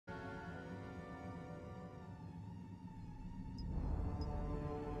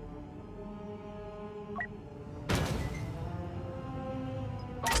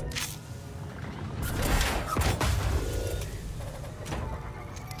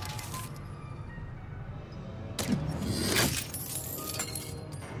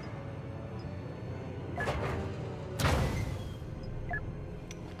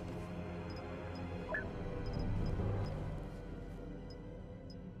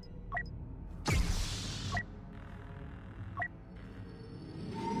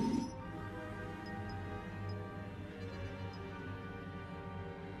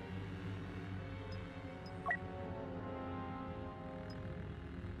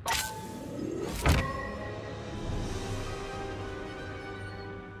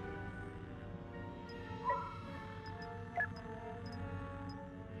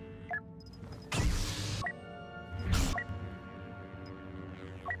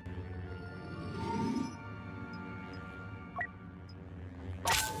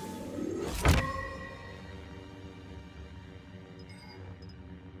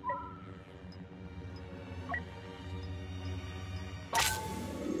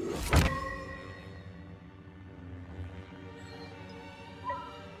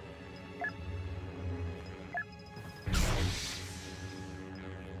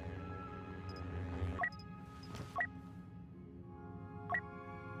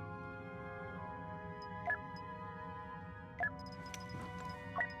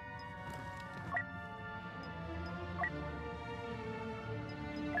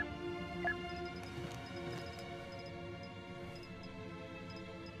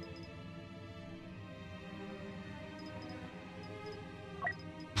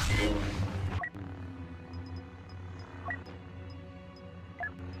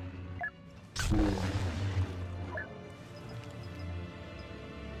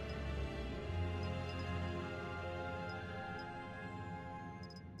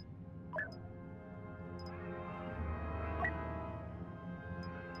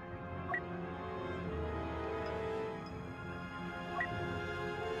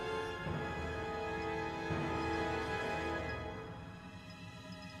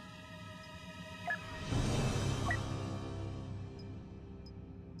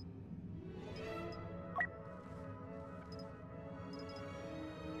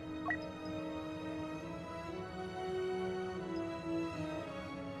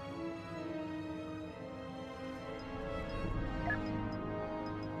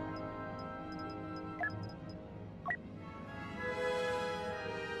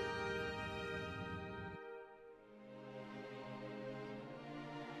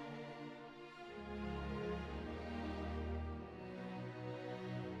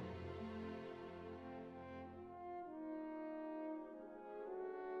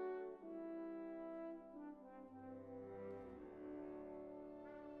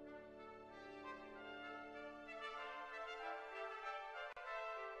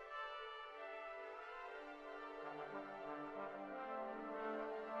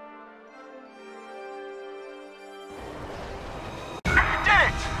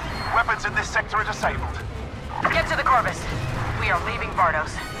Weapons in this sector are disabled. Get to the Corvus. We are leaving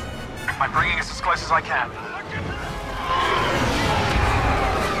Vardos. I'm bringing us as close as I can.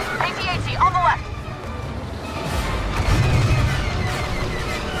 AT-AT, on the left.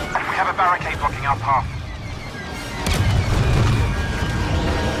 We have a barricade blocking our path.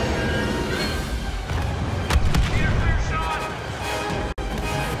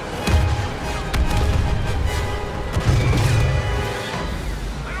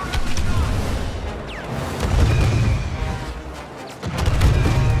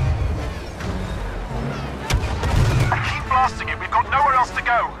 Blasting it, we've got nowhere else to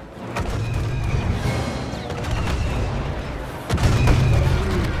go.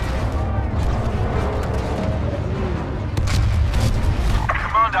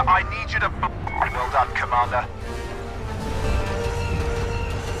 Commander, I need you to... Well done, Commander.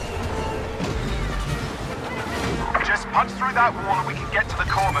 Just punch through that wall and we can get to the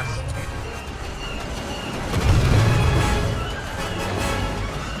Corvus.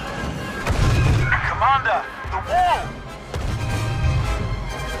 Commander, the wall!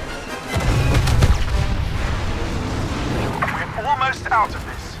 Almost out of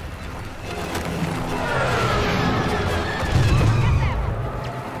this.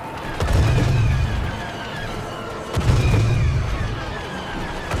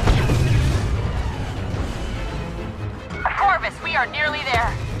 Corvus, we are nearly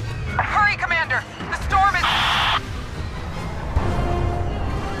there. Hurry, Commander! The storm is...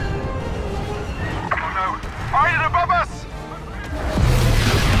 Oh no! Iron above us!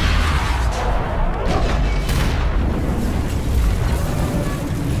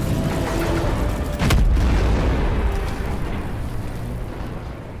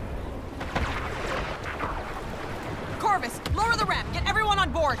 Lower the ramp! Get everyone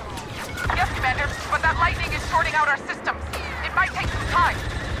on board! Yes, Commander, but that lightning is shorting out our systems. It might take some time.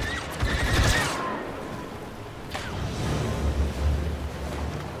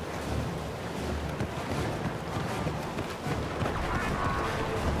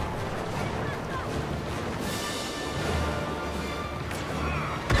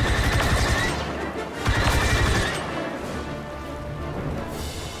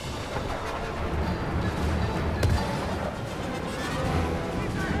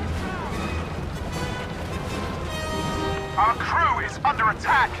 Our crew is under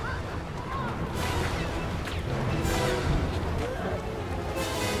attack!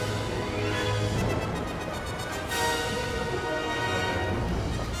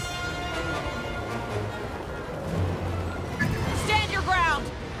 Stand your ground!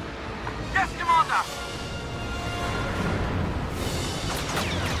 Yes, Commander!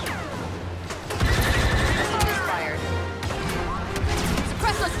 Fired.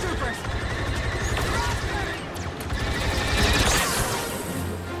 Suppress those troopers!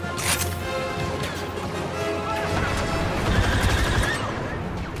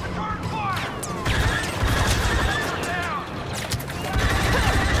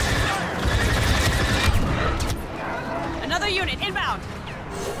 Another unit inbound!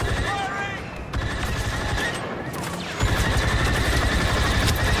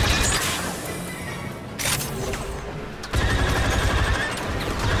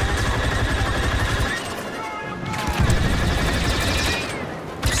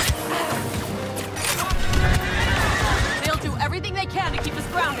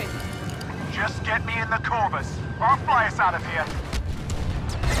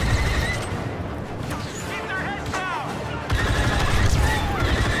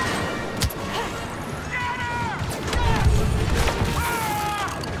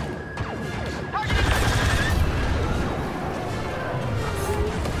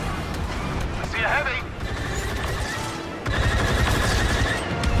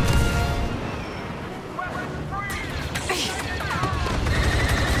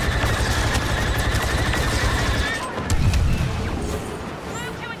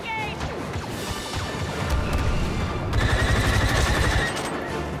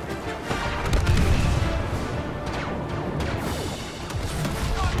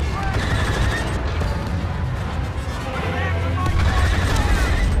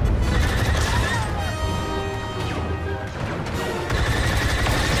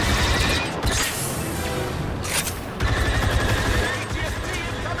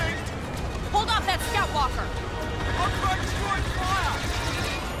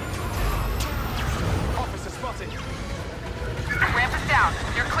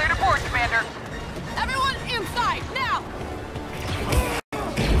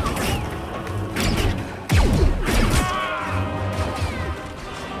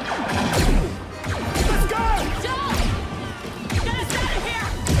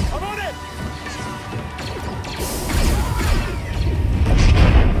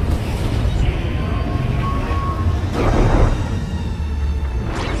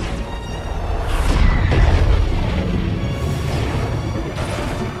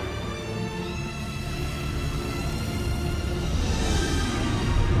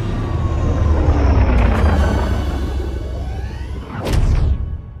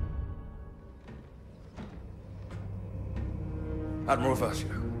 Admiral Versio.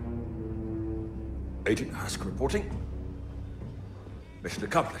 Agent Hask reporting. Mission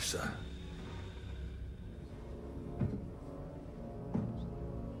accomplished, sir.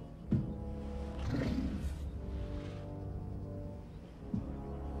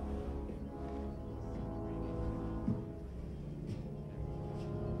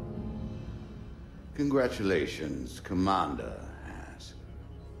 Congratulations, Commander Hask.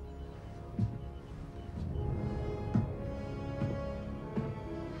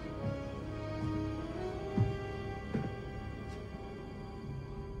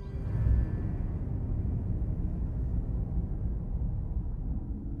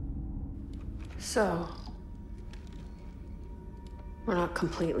 So, we're not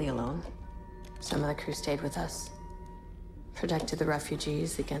completely alone. Some of the crew stayed with us. Protected the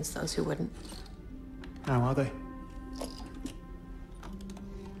refugees against those who wouldn't. How are they?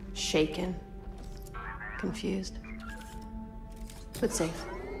 Shaken. Confused. But safe.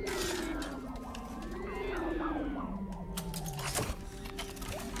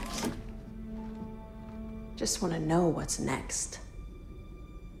 Just want to know what's next.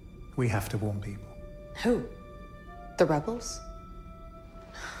 We have to warn people. Who? The rebels?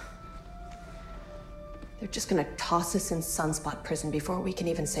 They're just gonna toss us in Sunspot Prison before we can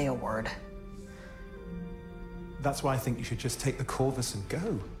even say a word. That's why I think you should just take the Corvus and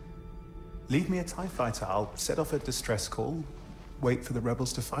go. Leave me a TIE fighter. I'll set off a distress call, wait for the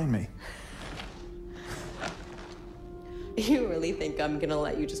rebels to find me. You really think I'm gonna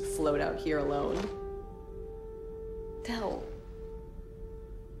let you just float out here alone? Del.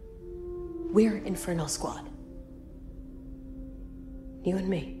 We're Infernal Squad. You and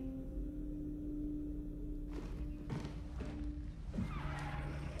me.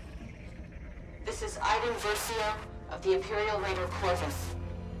 This is Iden Versio of the Imperial Raider Corvus,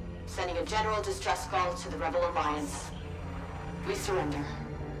 sending a general distress call to the Rebel Alliance. We surrender.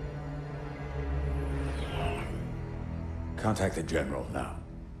 Contact the General now.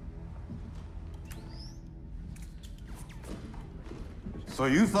 So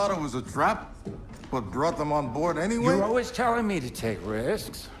you thought it was a trap, but brought them on board anyway? You're always telling me to take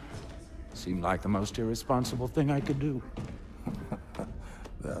risks. Seemed like the most irresponsible thing I could do.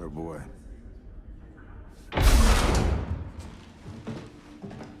 That a boy.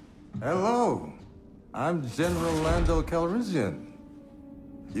 Hello. I'm General Lando Calrissian.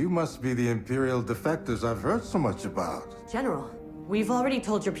 You must be the Imperial defectors I've heard so much about. General, we've already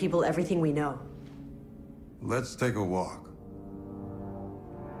told your people everything we know. Let's take a walk.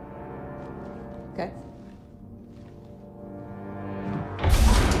 Okay.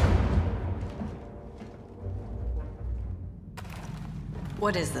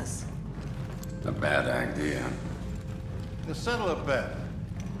 What is this? A bad idea. Now settle a bet.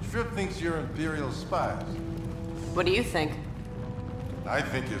 Trip thinks you're Imperial spies. What do you think? I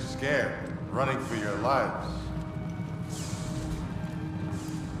think you're scared, running for your lives.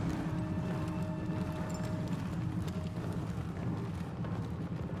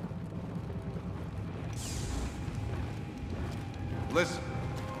 Listen,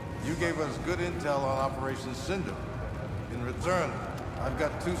 you gave us good intel on Operation Cinder. In return, I've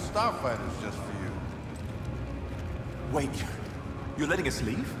got 2 starfighters just for you. Wait, you're letting us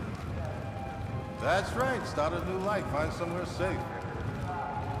leave? That's right. Start a new life. Find somewhere safe.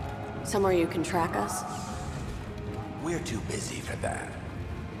 Somewhere you can track us? We're too busy for that.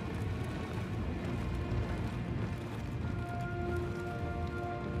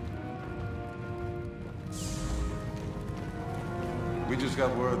 We just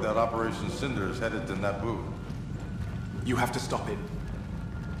got word that Operation Cinder is headed to Naboo. You have to stop it.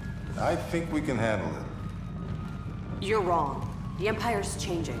 I think we can handle it. You're wrong. The Empire's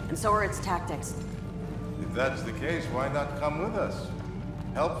changing, and so are its tactics. If that's the case, why not come with us?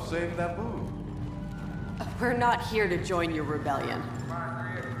 Help save Naboo. We're not here to join your rebellion.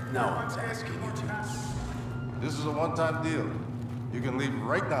 No one's asking you to. This is a one-time deal. You can leave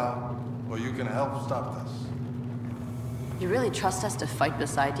right now, or you can help stop us. You really trust us to fight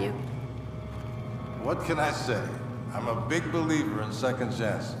beside you? What can I say? I'm a big believer in second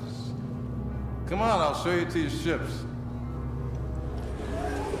chances. Come on, I'll show you to your ships.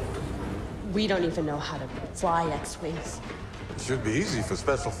 We don't even know how to fly X-Wings. It should be easy for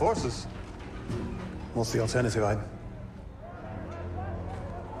Special Forces. What's the alternative, Iden?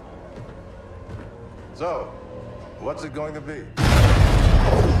 So, what's it going to be?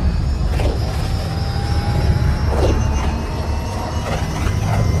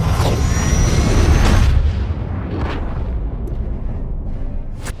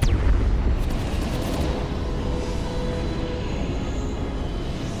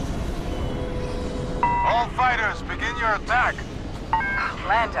 All fighters, begin your attack.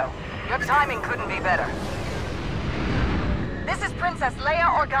 Lando, your timing couldn't be better. This is Princess Leia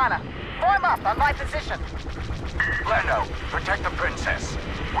Organa. Form up on my position. Lando, protect the princess.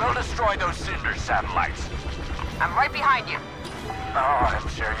 We'll destroy those Cinder satellites. I'm right behind you. Oh, I'm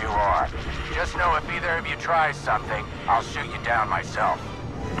sure you are. Just know if either of you tries something, I'll shoot you down myself.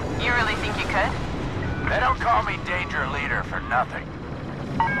 You really think you could? They don't call me Danger Leader for nothing.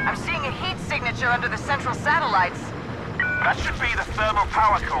 I'm seeing a heat signature under the central satellites. That should be the thermal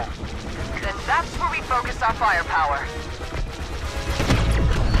power core. Then that's where we focus our firepower.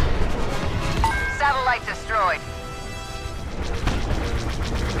 Satellite destroyed.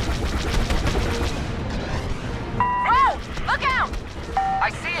 Whoa! Look out!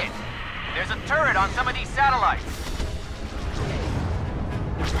 I see it. There's a turret on some of these satellites.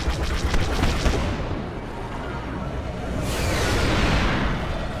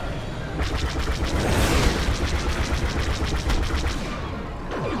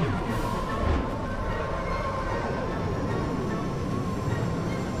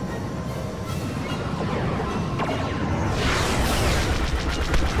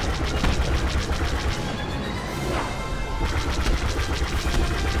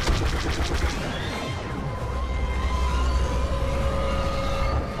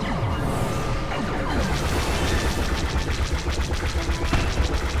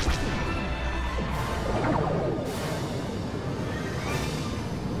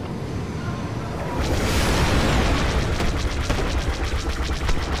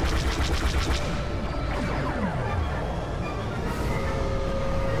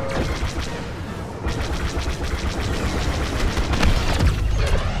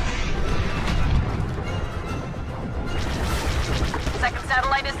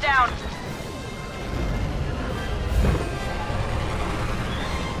 Satellite is down.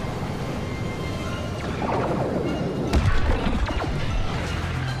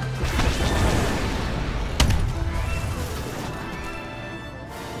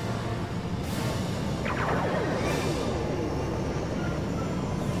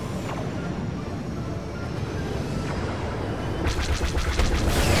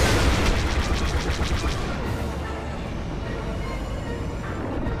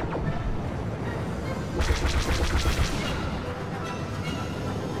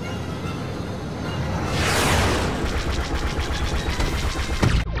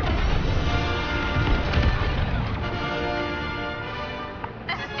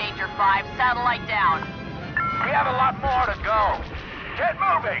 Satellite down. We have a lot more to go. Get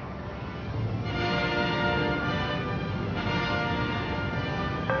moving!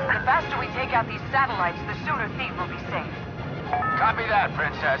 The faster we take out these satellites, the sooner Thief will be safe. Copy that,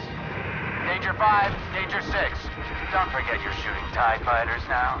 Princess. Danger 5, Danger 6. Don't forget you're shooting TIE fighters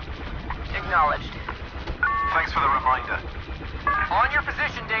now. Acknowledged. Thanks for the reminder. On your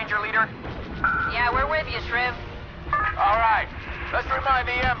position, Danger Leader. Yeah, we're with you, Shriv. All right. Let's remind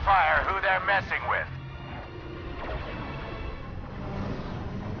the Empire who they're messing with.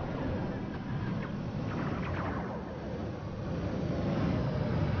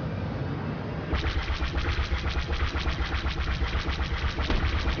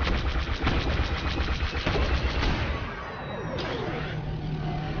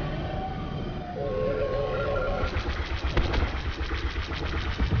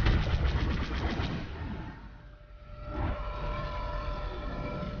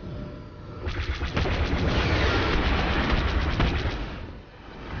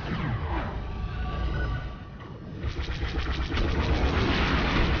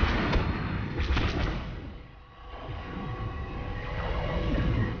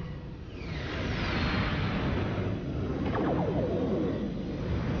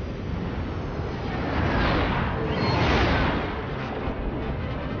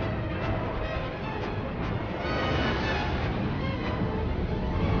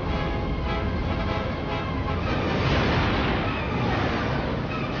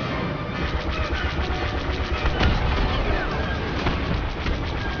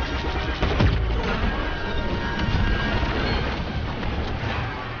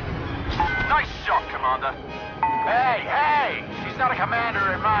 Hey! She's not a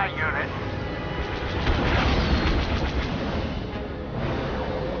commander in my unit.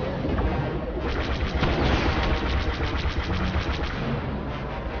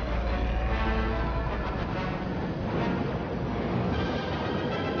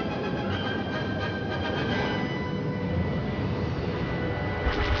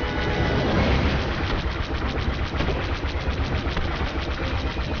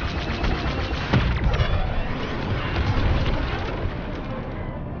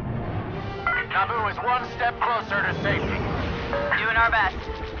 Naboo is one step closer to safety. Doing our best.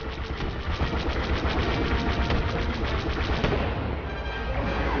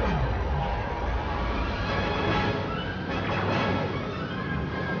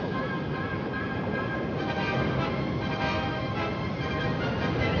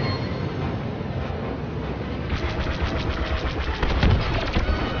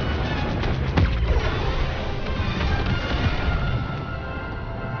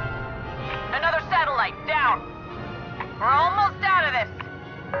 Another satellite, down. We're almost out of this.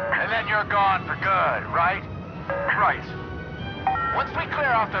 And then you're gone for good, right? Right. Once we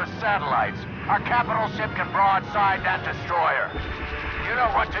clear off those satellites, our capital ship can broadside that destroyer. You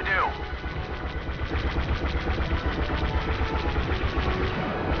know what to do.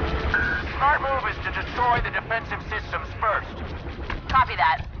 Smart move is to destroy the defensive systems first. Copy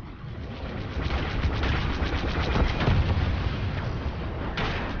that.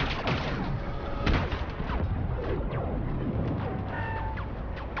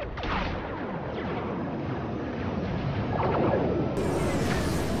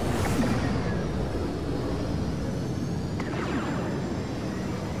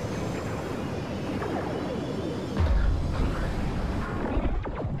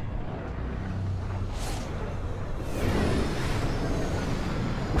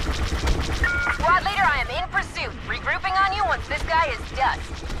 Squad leader, I am in pursuit. Regrouping on you once this guy is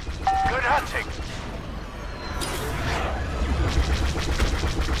dust. Good hunting.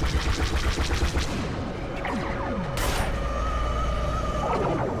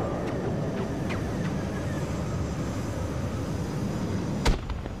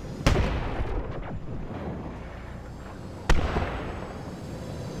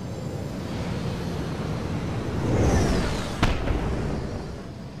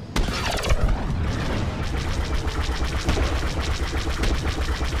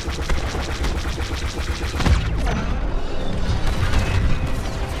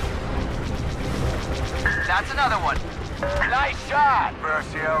 That's another one. Nice shot,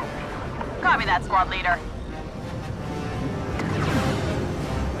 Versio. Copy that, squad leader.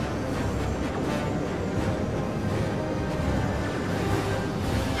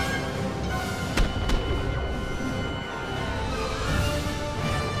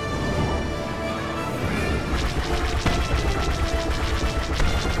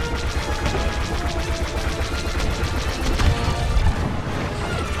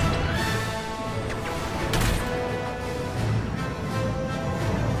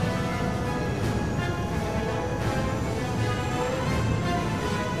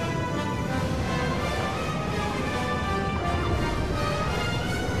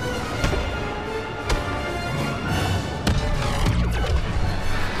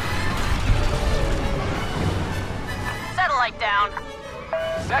 Satellite down.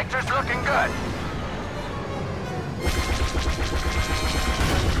 Sector's looking good.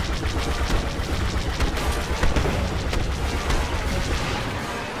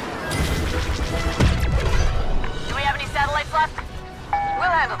 Do we have any satellites left? We'll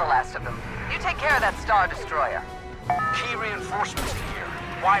handle the last of them. You take care of that Star Destroyer. Key reinforcements here.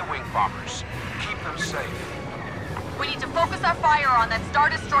 Y-wing bombers. Keep them safe. We need to focus our fire on that Star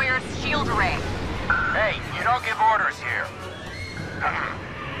Destroyer's shield array. Hey, you don't give orders here.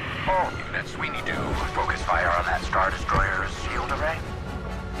 All units, we need to focus fire on that Star Destroyer's shield array.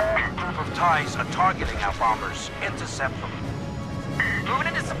 A group of TIEs are targeting our bombers. Intercept them. Moving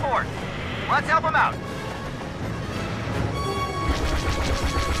into support. Let's help them out.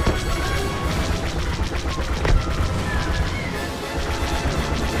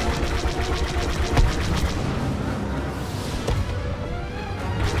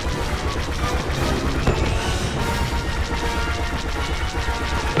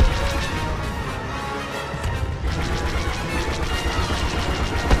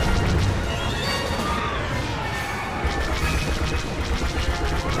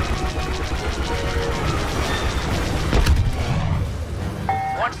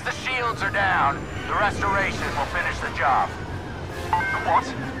 Once the shields are down, the restoration will finish the job. What?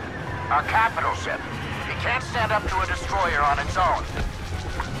 Our capital ship. It can't stand up to a destroyer on its own.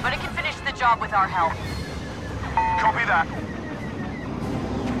 But it can finish the job with our help. Copy that.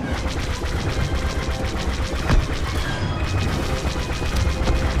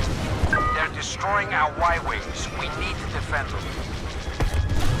 They're destroying our Y-wings. We need to defend them.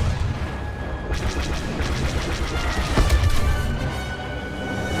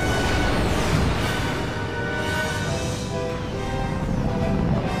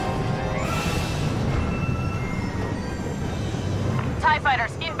 TIE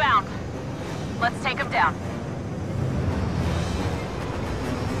fighters inbound. Let's take them down.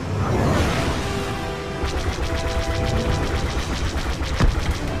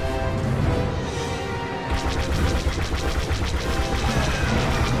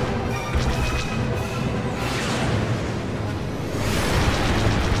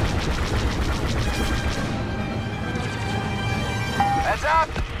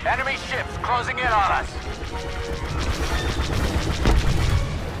 Enemy ships closing in on us.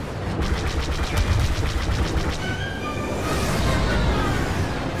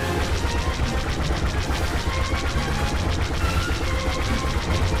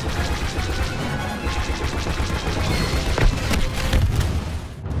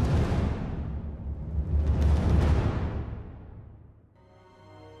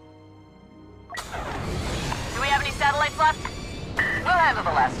 Do we have any satellites left? We'll handle the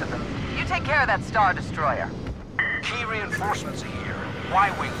last of them. You take care of that Star Destroyer. Key reinforcements are here.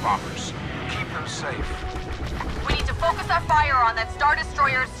 Y-wing bombers. Keep them safe. We need to focus our fire on that Star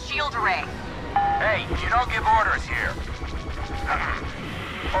Destroyer's shield array. Hey, you don't give orders here.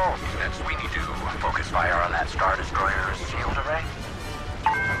 All units, we need to focus fire on that Star Destroyer's shield array.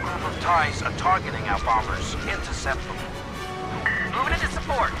 A group of TIEs are targeting our bombers. Intercept them. Moving into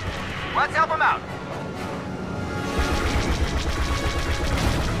support. Let's help them out.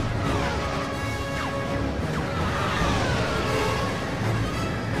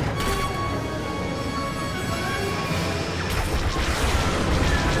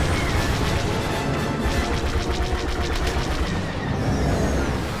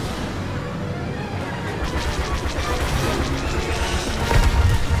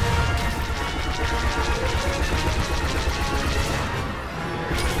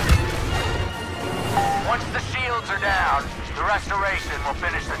 Once the shields are down, the restoration will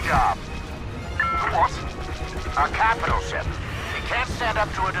finish the job. What? Our capital ship. It can't stand up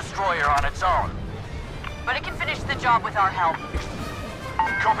to a destroyer on its own. But it can finish the job with our help.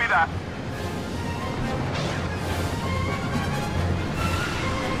 Copy that.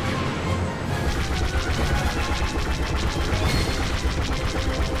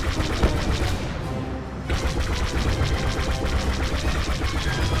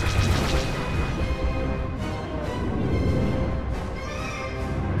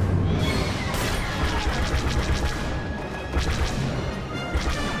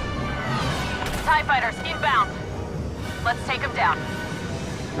 TIE fighters, inbound. Let's take them down.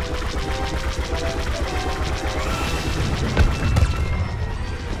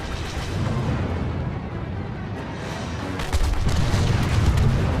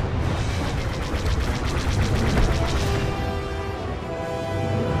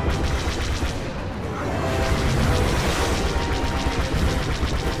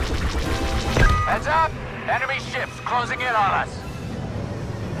 Heads up! Enemy ships closing in on us.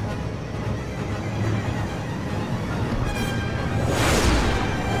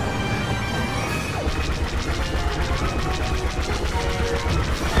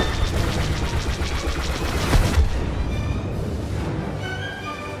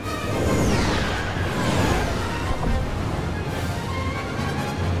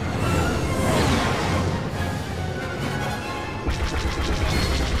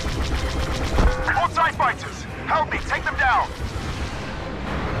 All TIE fighters! Help me, take them down!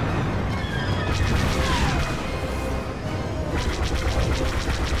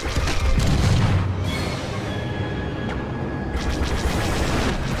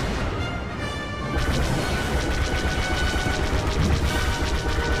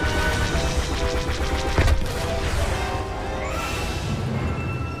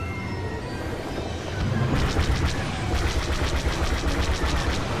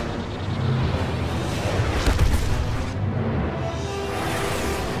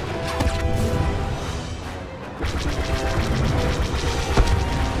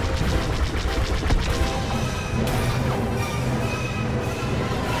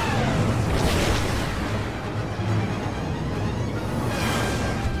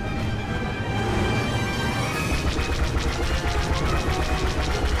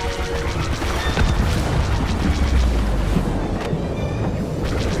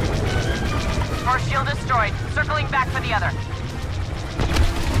 First shield destroyed. Circling back for the other.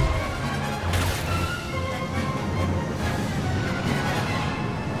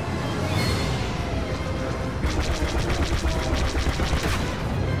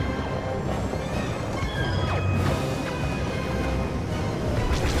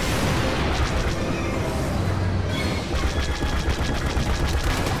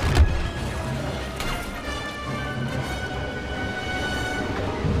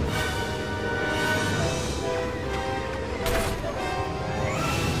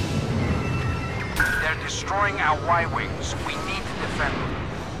 They're destroying our Y-wings. We need to defend them.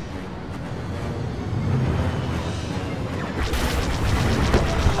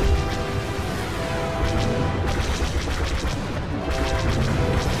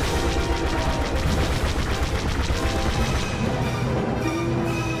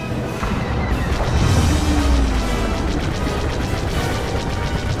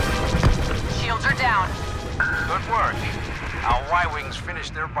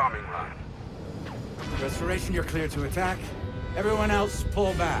 Restoration, you're clear to attack. Everyone else,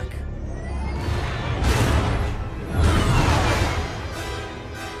 pull back.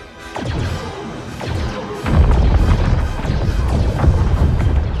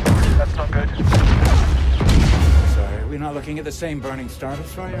 That's not good. Sorry, are we not looking at the same burning Star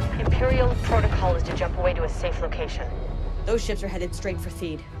Destroyer? Imperial protocol is to jump away to a safe location. Those ships are headed straight for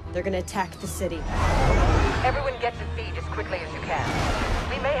Theed. They're gonna attack the city. Everyone get to Theed as quickly as you can.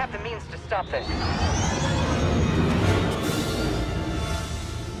 We may have the means to stop this.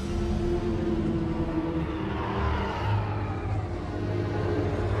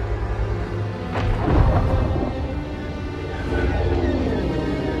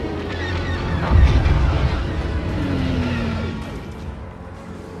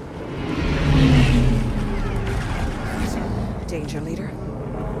 Danger, leader.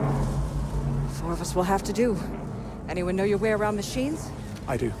 4 of us will have to do. Anyone know your way around machines?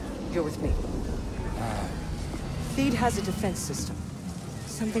 I do. You're with me. Theed has a defense system.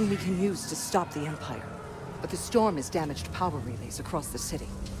 Something we can use to stop the Empire. But the storm has damaged power relays across the city.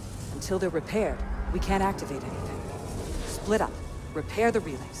 Until they're repaired, we can't activate anything. Split up. Repair the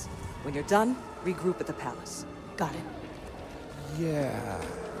relays. When you're done, regroup at the palace. Got it? Yeah.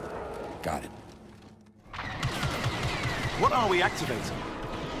 Got it. What are we activating?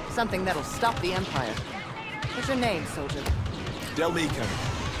 Something that'll stop the Empire. What's your name, soldier? Del Meeko.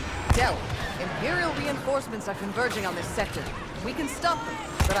 Del, Imperial reinforcements are converging on this sector. We can stop them,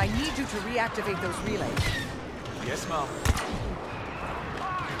 but I need you to reactivate those relays. Yes, ma'am.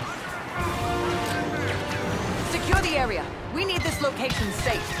 Secure the area. We need this location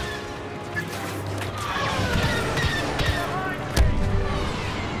safe.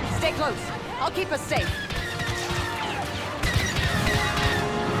 Stay close. I'll keep us safe.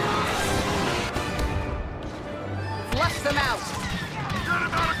 Flush them out. Got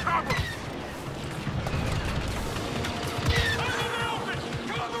him out of cover!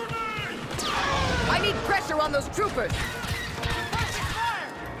 I need pressure on those troopers.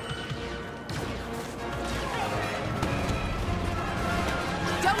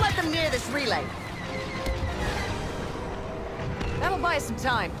 Don't let them near this relay. That'll buy us some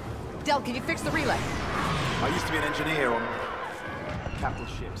time. Del, can you fix the relay? I used to be an engineer on capital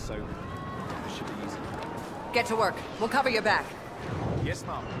ships, so it should be easy. Get to work. We'll cover your back. Yes,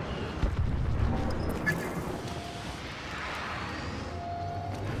 ma'am.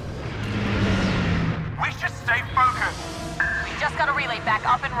 We should stay focused. We just got a relay back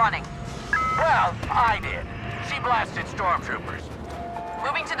up and running. Well, I did. She blasted stormtroopers.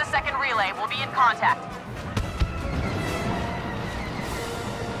 Moving to the second relay. We'll be in contact.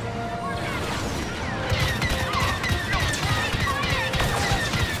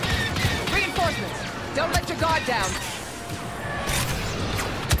 Reinforcements. Don't let your guard down.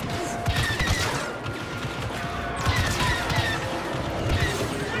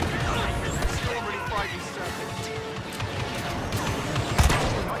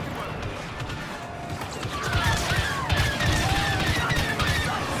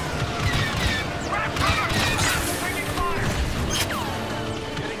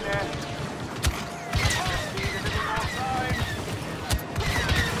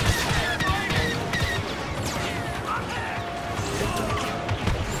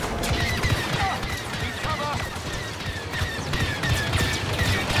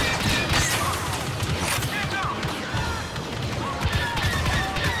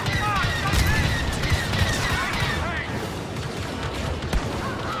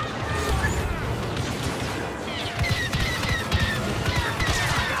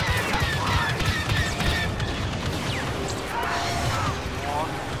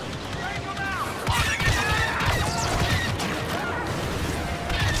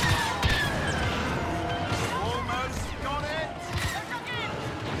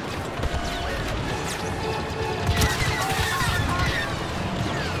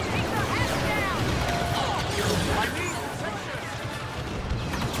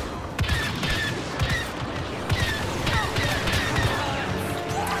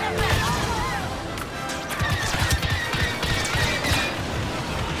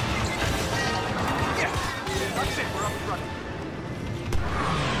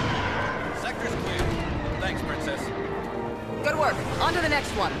 Good work. On to the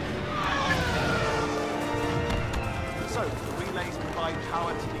next one. So, the relays provide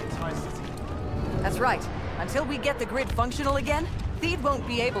power to the entire city. That's right. Until we get the grid functional again, Theed won't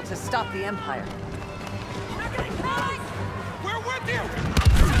be able to stop the Empire. We're with you!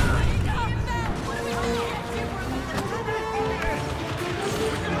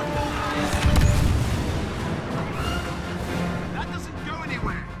 That doesn't go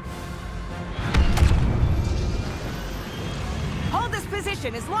anywhere.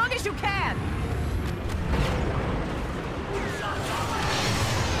 position as long as you can!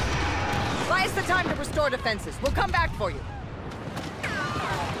 Buy us the time to restore defenses. We'll come back for you.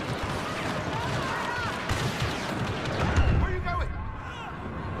 Where are you going?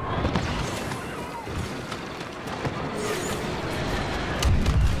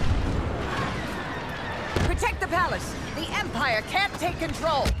 Protect the palace. The Empire can't take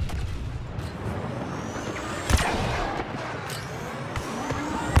control.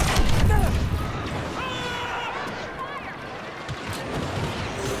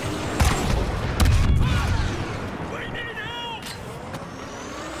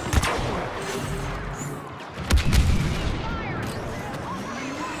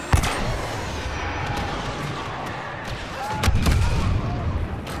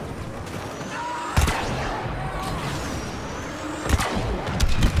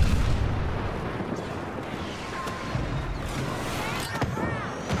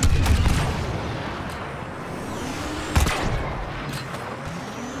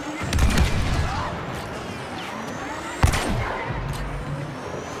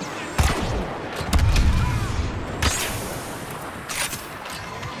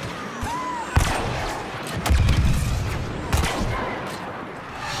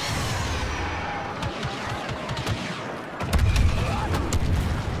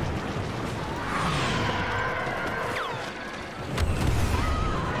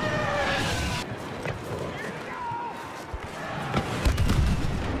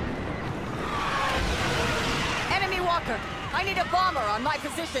 I need a bomber on my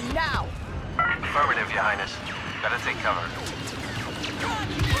position now! Affirmative, Your Highness. Better take cover.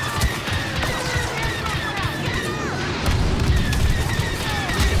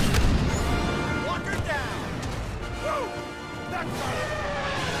 Lock her down! Woo! That's it!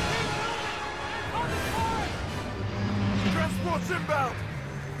 Transport's inbound!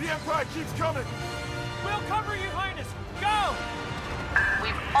 The Empire keeps coming! We'll cover you, Highness! Go!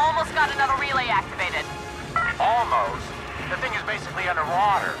 We've almost got another relay activated. Almost? The thing is basically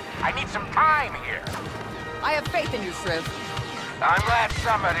underwater. I need some time here. I have faith in you, Shriv. I'm glad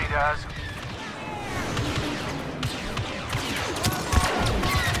somebody does.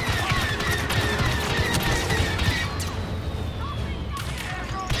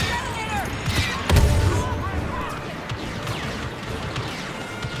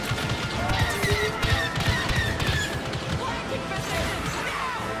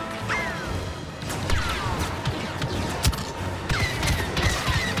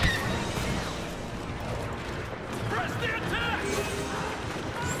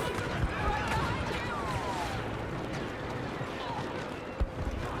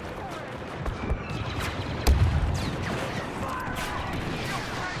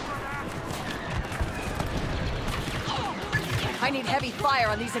 I need heavy fire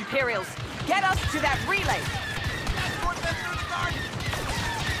on these Imperials. Get us to that relay!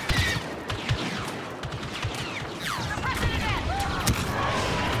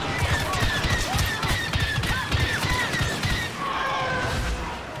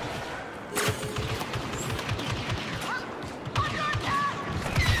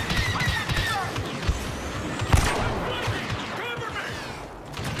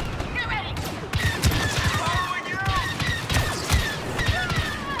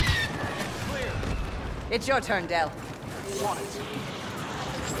 It's your turn, Del.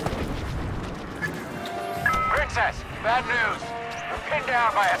 Princess, bad news. We're pinned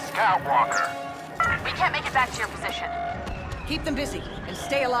down by a scout walker. We can't make it back to your position. Keep them busy, and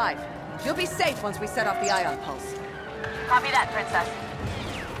stay alive. You'll be safe once we set off the ion pulse. Copy that, Princess.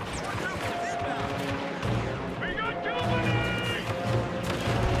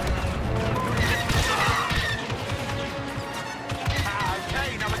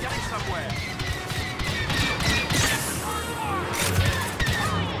 Okay, now we're getting somewhere.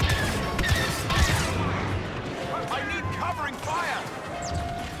 I need covering fire!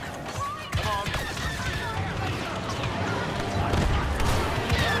 Come on.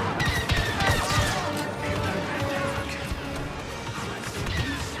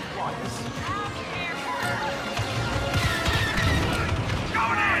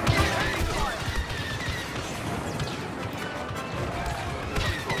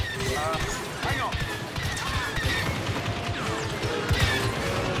 Hang on.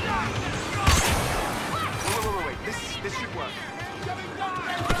 Wait. This should work.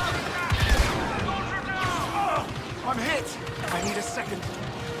 Oh, I'm hit! I need a second.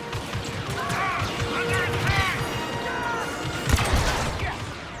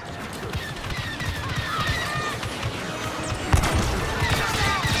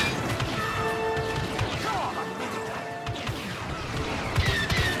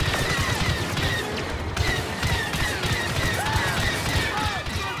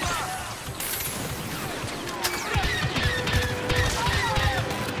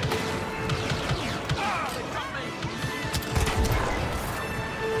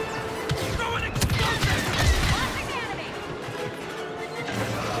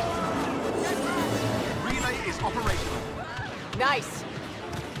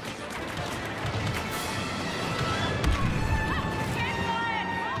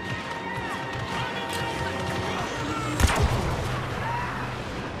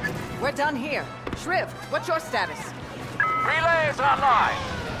 We're done here. Shriv, what's your status? Relay is online.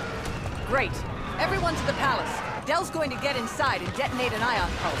 Great. Everyone to the palace. Dell's going to get inside and detonate an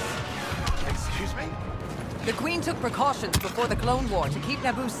ion pulse. Excuse me? The Queen took precautions before the Clone War to keep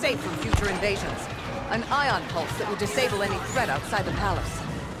Naboo safe from future invasions. An ion pulse that will disable any threat outside the palace.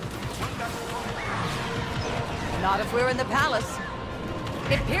 Not if we're in the palace.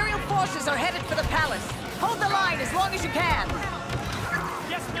 Imperial forces are headed for the palace. Hold the line as long as you can.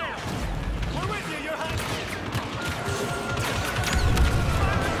 Yes, ma'am. We're with you, Your Highness.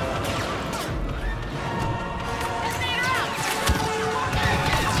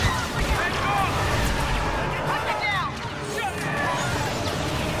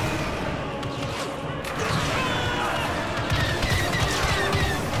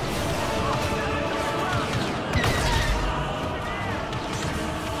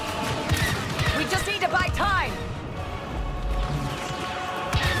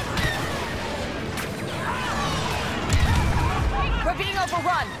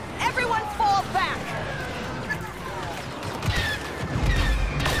 Overrun! Everyone fall back!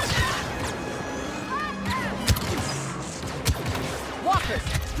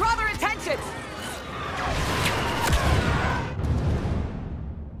 Walkers, draw their attention!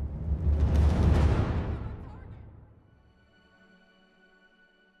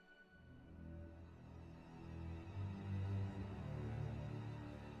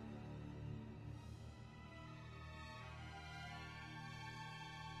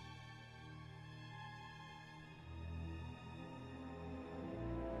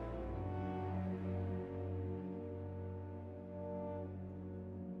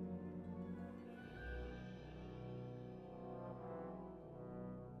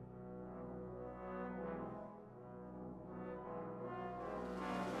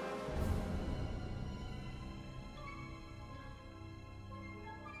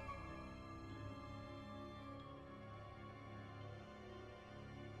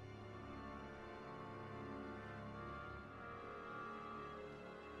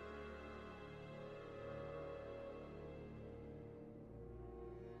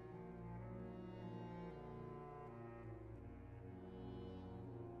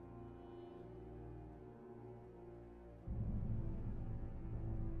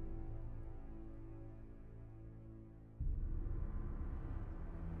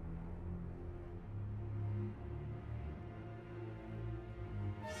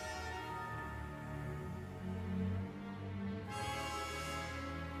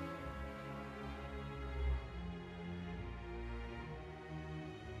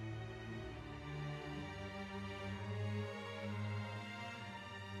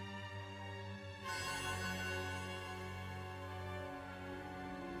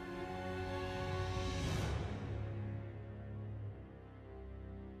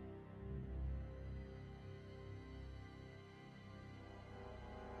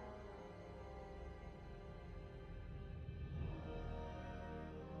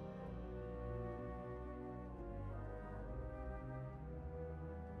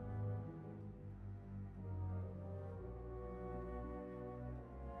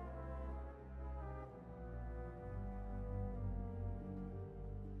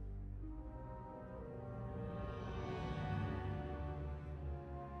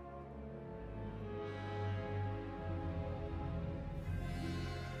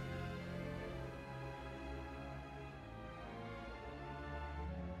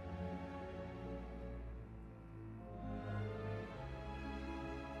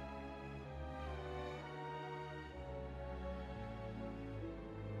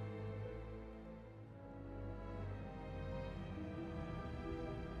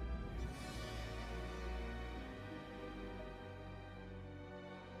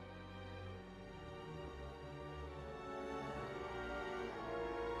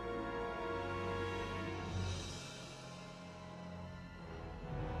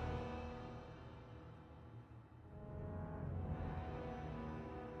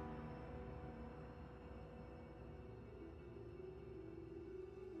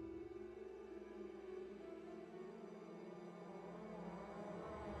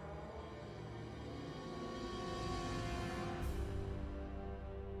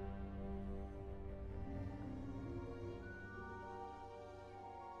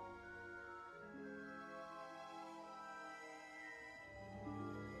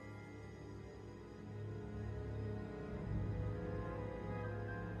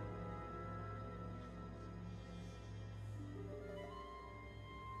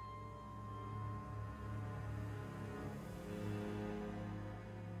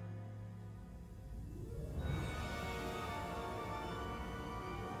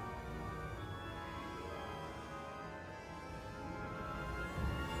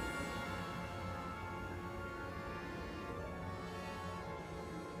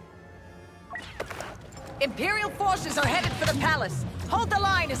 Imperial forces are headed for the palace. Hold the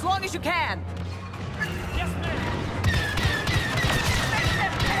line as long as you can. Yes, ma'am.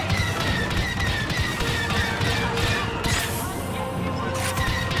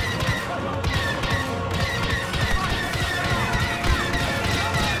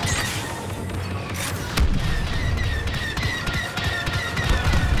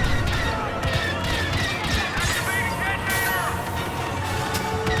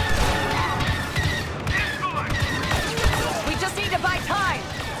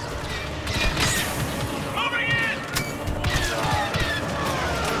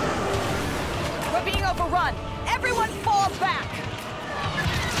 Overrun! Everyone fall back!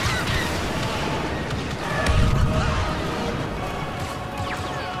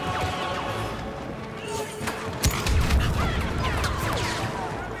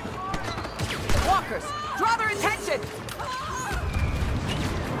 Walkers, draw their attention!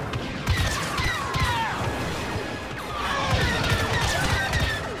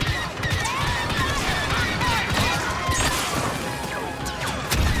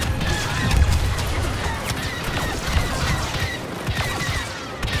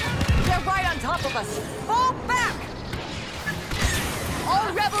 Fall back!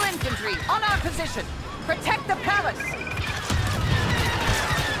 All rebel infantry on our position! Protect the palace!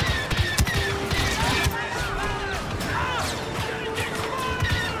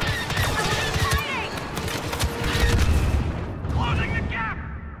 Closing the gap!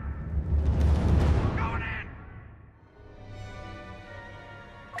 Going in!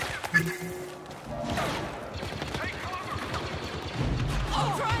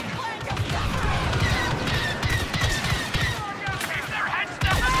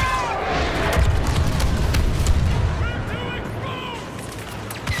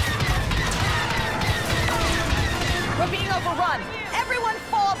 Overrun! Everyone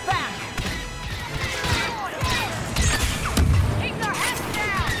fall back! Keep their heads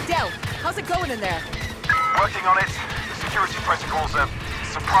down! Del, how's it going in there? Working on it. The security protocols are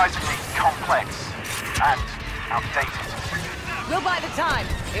surprisingly complex and outdated. We'll buy the time.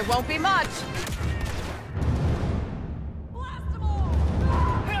 It won't be much.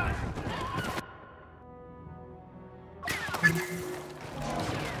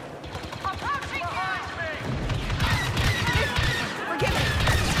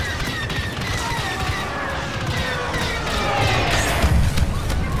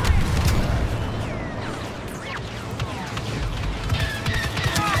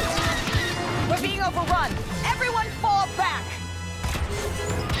 Overrun! Everyone fall back!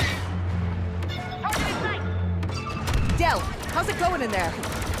 Del, how's it going in there?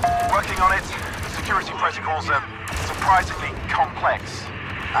 Working on it. The security protocols are surprisingly complex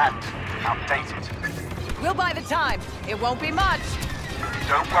and outdated. We'll buy the time. It won't be much.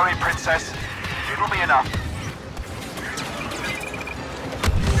 Don't worry, Princess. It'll be enough.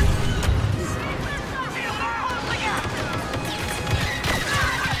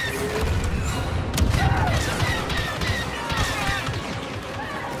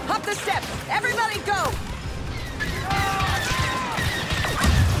 Up the steps! Everybody go!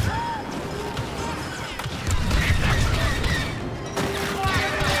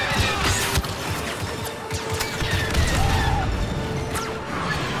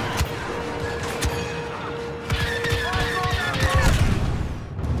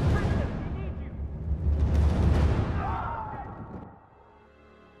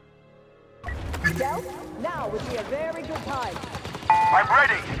 Del, now would be a very good time. I'm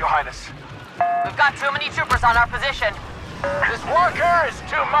ready, Your Highness. We've got too many troopers on our position. This walker is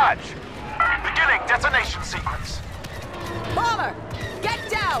too much. Beginning detonation sequence. Bomber, get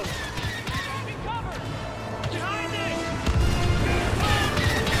down!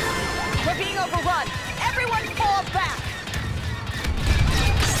 We're being overrun. Everyone fall back!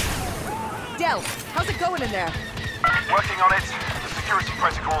 Del, how's it going in there? Working on it. The security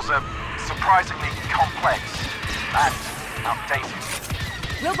protocols are surprisingly complex and outdated.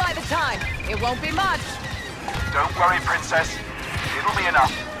 We'll buy the time. It won't be much. Don't worry, Princess. It'll be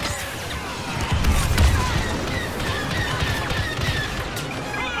enough.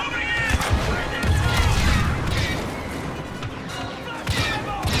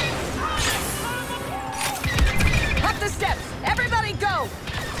 Up the steps! Everybody go!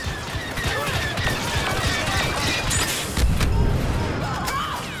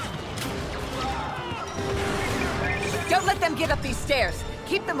 Don't let them get up these stairs.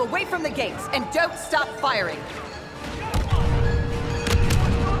 Keep them away from the gates, and don't stop firing.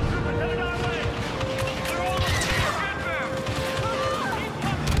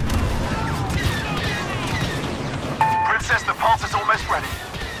 Princess, the pulse is almost ready.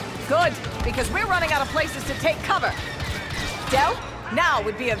 Good, because we're running out of places to take cover. Del, now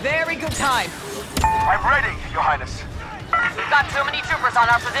would be a very good time. I'm ready, Your Highness. We've got too many troopers on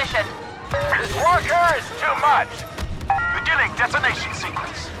our position. This walker is too much. Beginning detonation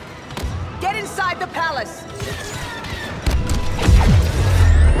sequence. Get inside the palace.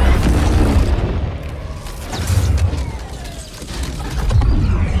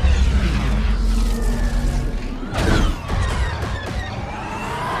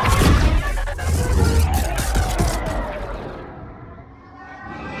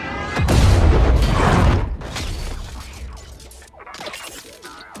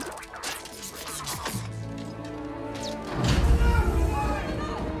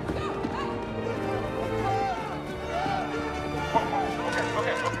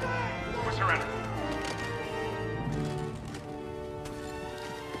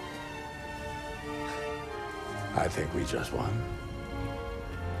 I think we just won.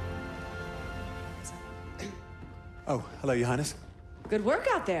 Oh, hello, Your Highness. Good work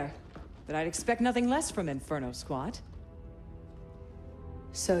out there. But I'd expect nothing less from Inferno Squad.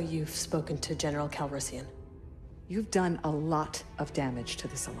 So you've spoken to General Calrissian? You've done a lot of damage to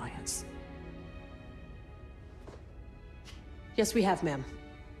this alliance. Yes, we have, ma'am.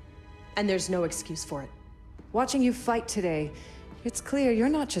 And there's no excuse for it. Watching you fight today, it's clear you're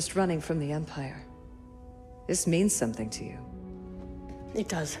not just running from the Empire. This means something to you. It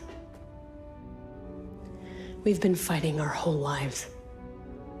does. We've been fighting our whole lives.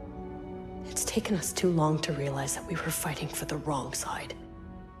 It's taken us too long to realize that we were fighting for the wrong side.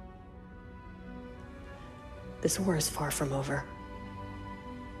 This war is far from over.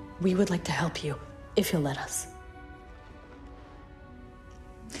 We would like to help you, if you'll let us.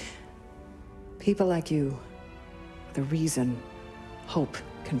 People like you are the reason hope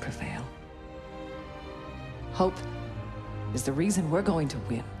can prevail. Hope is the reason we're going to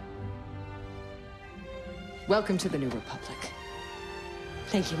win. Welcome to the New Republic.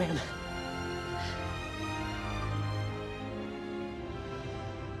 Thank you, ma'am.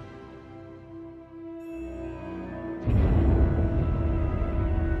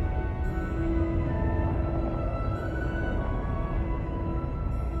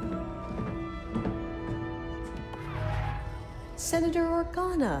 Senator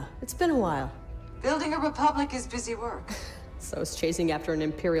Organa, it's been a while. Building a republic is busy work. So is chasing after an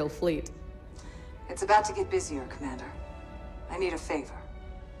Imperial fleet. It's about to get busier, Commander. I need a favor.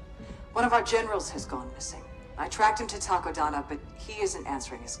 One of our generals has gone missing. I tracked him to Takodana, but he isn't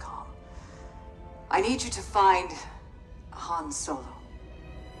answering his comm. I need you to find Han Solo.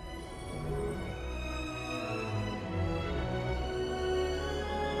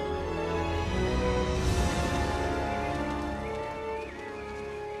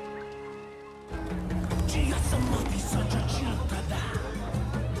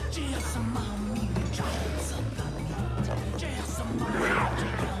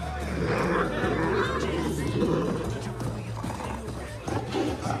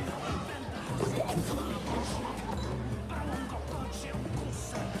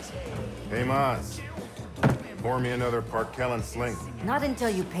 Hey, Maz. Pour me another Park Kellen sling. Not until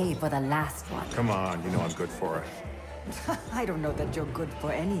you pay for the last one. Come on, you know I'm good for it. I don't know that you're good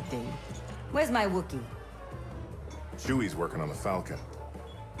for anything. Where's my Wookiee? Chewie's working on the Falcon.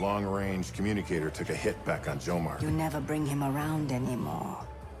 Long-range communicator took a hit back on Jomar. You never bring him around anymore.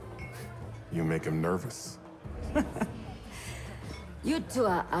 You make him nervous. You two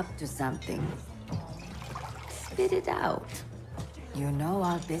are up to something. Spit it out. You know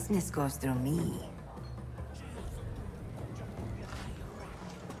all business goes through me.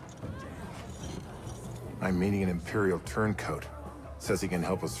 I'm meeting an Imperial turncoat. Says he can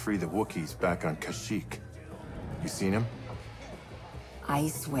help us free the Wookiees back on Kashyyyk. You seen him? I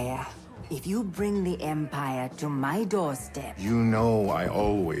swear, if you bring the Empire to my doorstep... You know I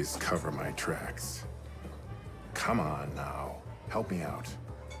always cover my tracks. Come on now. Help me out.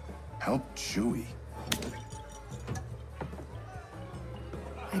 Help Chewie.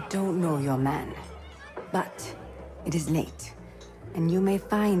 I don't know your man, but it is late, and you may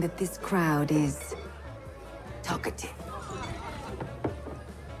find that this crowd is talkative.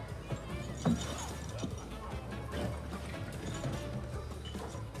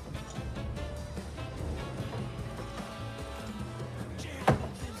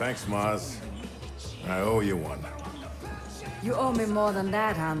 Thanks, Maz. I owe you one. You owe me more than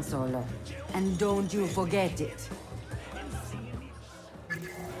that, Han Solo. And don't you forget it.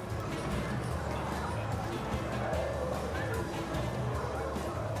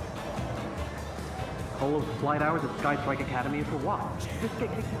 Solo's flight hours at Sky Strike Academy for what? Just get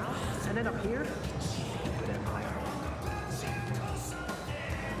kicked out? And then up here? Good Empire.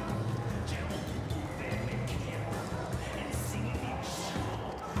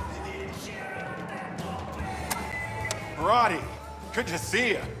 Roddy! Good to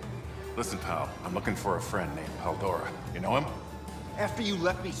see you. Listen, pal, I'm looking for a friend named Paldora. You know him? After you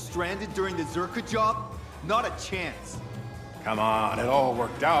left me stranded during the Zerka job? Not a chance. Come on, it all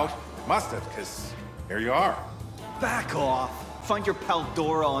worked out. Must have, because here you are. Back off. Find your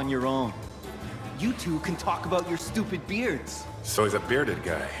Paldora on your own. You two can talk about your stupid beards. So he's a bearded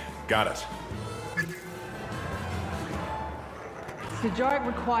guy. Got it. Sejark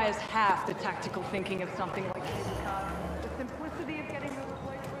requires half the tactical thinking of something like this. The simplicity of getting to the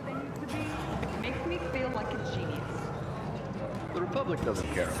place where they need to be makes me feel like a genius. The Republic doesn't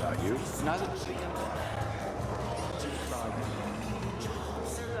care about you. Neither does the Empire.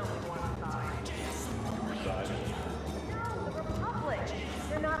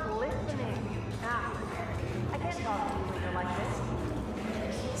 They're not listening. I can't talk to you when you're like this.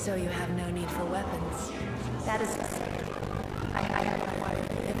 So you have no need for weapons. That is... I have my wife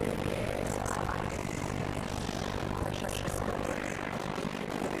living here.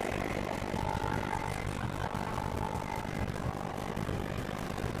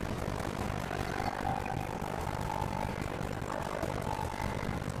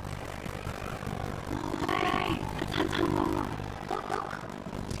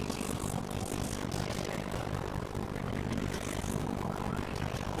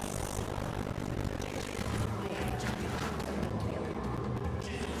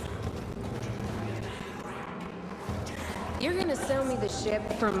 You're gonna sell me the ship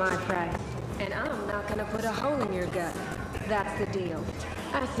for my price, and I'm not gonna put a hole in your gut. That's the deal.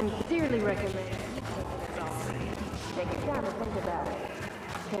 I sincerely recommend you take this off. Take your time to think about it.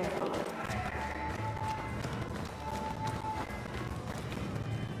 Carefully.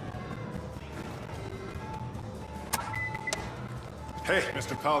 Hey,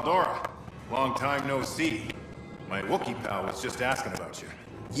 Mr. Paldora. Long time no see. My Wookiee pal was just asking about you.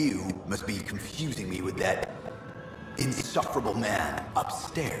 You must be confusing me with that insufferable man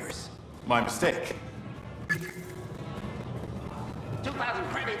upstairs. My mistake. 2,000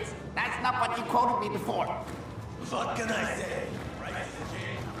 credits? That's not what you quoted me before. What can I say?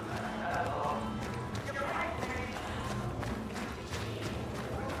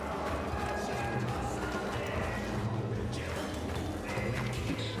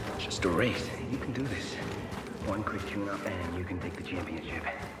 Just a race. You can do this. One quick tune-up and you can take the championship.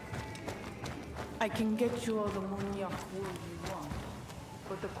 I can get you all the money off wool you want,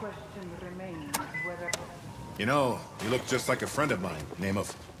 but the question remains whether... You know, you look just like a friend of mine, name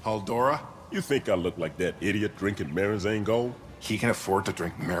of Paldora. You think I look like that idiot drinking Marinzane Gold? He can afford to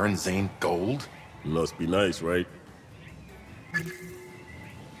drink Marinzane Gold? Must be nice, right? There's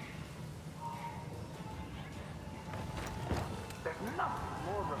nothing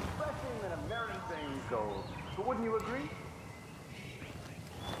more refreshing than a Marinzane Gold. But wouldn't you agree?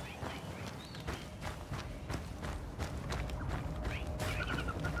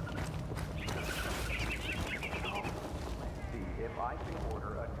 If I can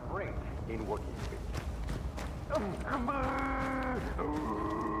order a drink in Wookiee speak.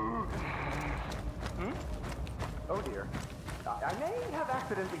 Oh dear. I may have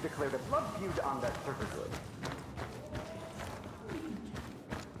accidentally declared a blood feud on that circuit good.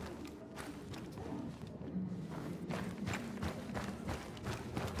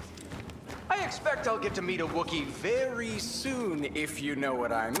 I expect I'll get to meet a Wookiee very soon, if you know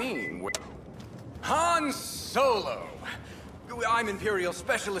what I mean. Han Solo! I'm Imperial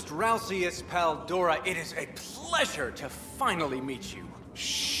Specialist Ralcius Paldora. It is a pleasure to finally meet you.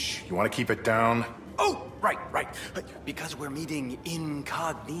 Shh. You want to keep it down? Oh, right. Because we're meeting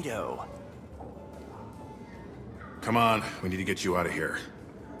incognito. Come on, we need to get you out of here.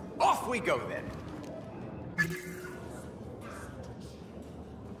 Off we go, then.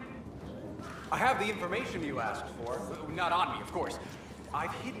 I have the information you asked for. Not on me, of course.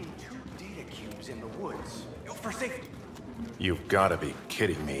 I've hidden 2 data cubes in the woods. For safety. You've got to be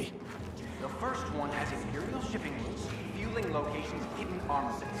kidding me. The first one has Imperial shipping routes, fueling locations, hidden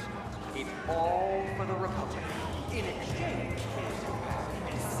armaments. It's all for the Republic. In exchange,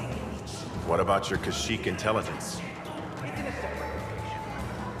 What about your Kashyyyk intelligence? it's in a separate location.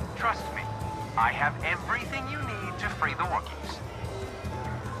 Trust me, I have everything you need to free the Wookiees.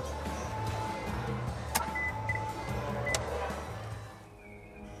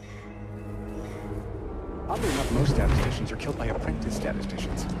 Oddly enough, most statisticians are killed by apprentice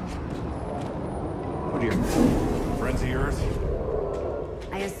statisticians. Oh dear. Friends of yours?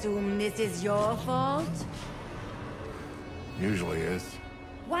 I assume this is your fault? Usually is.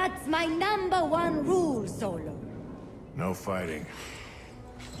 What's my #1 rule, Solo? No fighting.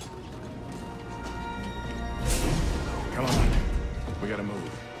 Come on. We gotta move.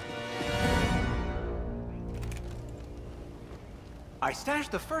 I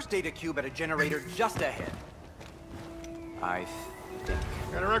stashed the first data cube at a generator just ahead. I think.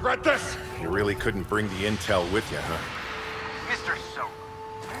 Gonna regret this! You really couldn't bring the intel with you, huh? Mr. Solo,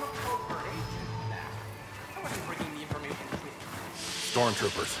 I'm a covert agent now. I wasn't bringing the information with me.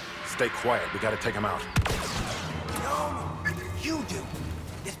 Stormtroopers, stay quiet. We gotta take them out. No, you do.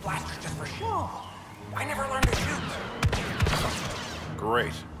 This blaster's just for show. I never learned to shoot.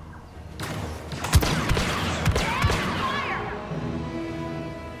 Great.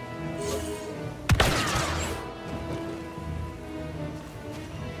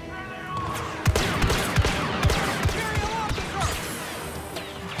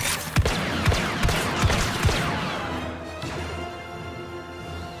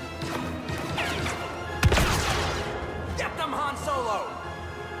 Get them, Han Solo!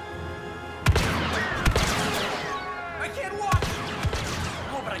 I can't watch!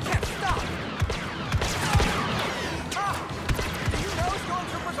 Oh, but I can't stop! Ah! Do you know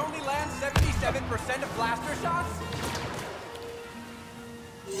Stormtroopers only land 77% of blaster shots?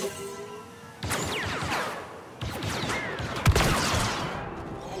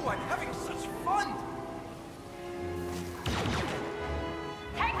 Oh, I'm having such fun!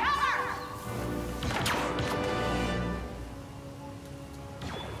 Take cover!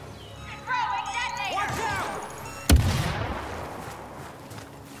 Throwing detonator! Watch out!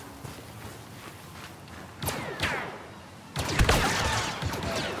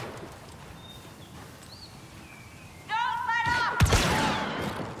 Don't let up!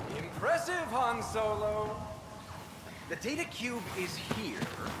 Impressive, Han Solo. The data cube is here.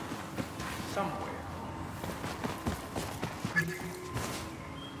 Somewhere.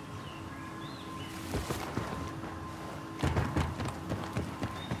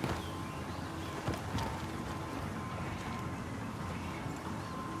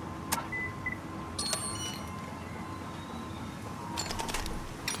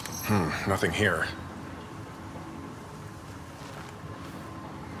 Nothing here.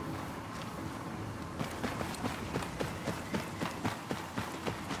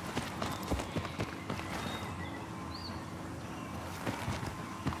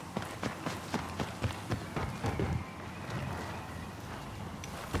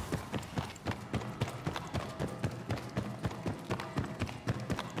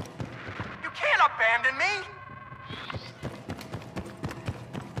 You can't abandon me!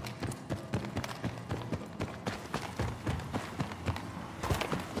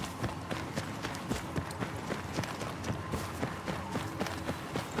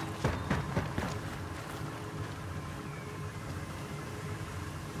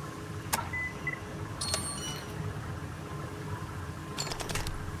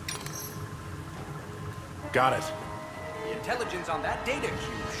 Got it. The intelligence on that data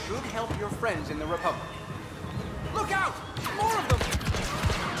cube should help your friends in the Republic. Look out! More of them!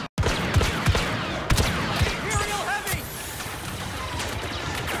 Imperial Heavy!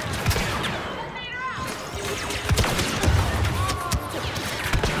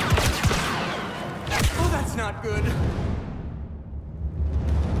 Oh, that's not good.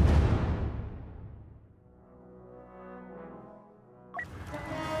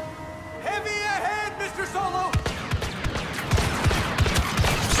 Heavy ahead, Mr. Solo!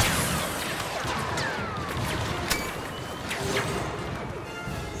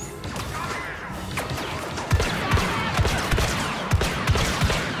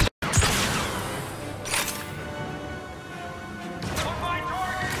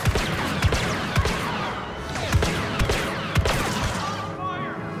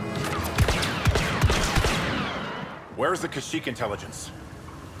 Where's the Kashyyyk intelligence?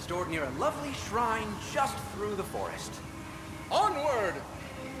 Stored near a lovely shrine just through the forest. Onward!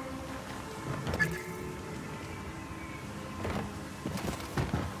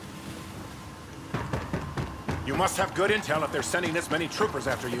 You must have good intel if they're sending this many troopers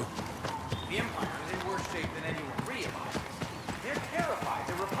after you. The Empire is in worse shape than anyone realizes. They're terrified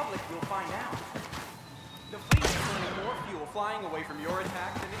the Republic will find out. The fleet is burning more fuel flying away from your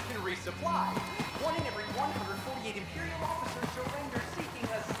attacks than it can resupply. 1 in every 148 Imperial officers surrender seeking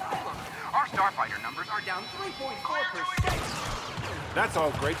asylum. Our starfighter numbers are down 3.4%. That's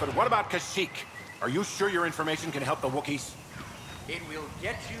all great, but what about Kashyyyk? Are you sure your information can help the Wookiees? It will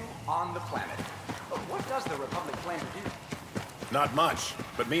get you on the planet. But what does the Republic plan to do? Not much,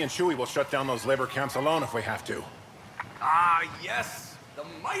 but me and Chewie will shut down those labor camps alone if we have to. Ah, yes! The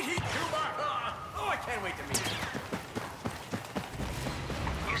mighty Chewbacca! Oh, I can't wait to meet you.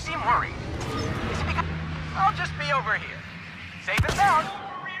 You seem worried. Is it because... I'll just be over here. Safe and sound.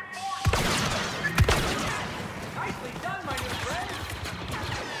 Nicely done, my new friend.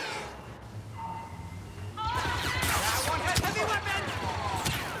 That one has heavy weapons!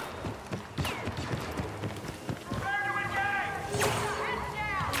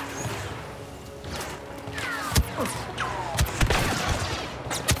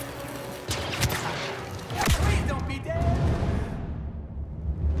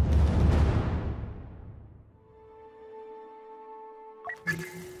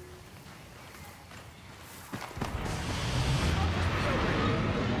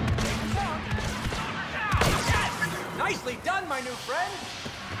 Nicely done, my new friend!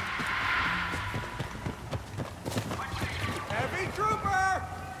 Heavy trooper!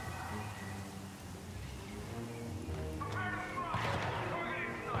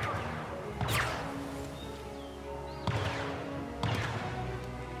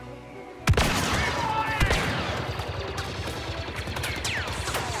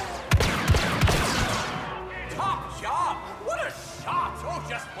 Top job! What a shot! Oh,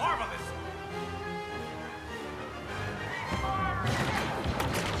 just marvelous!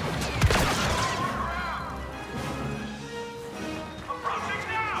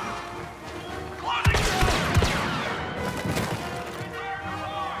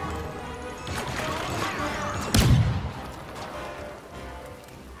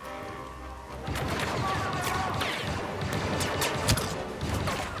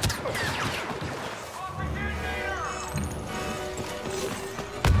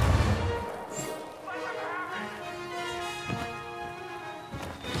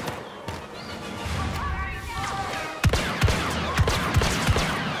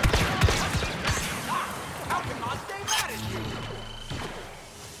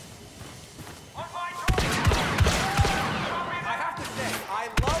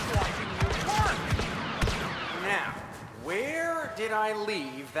 Did I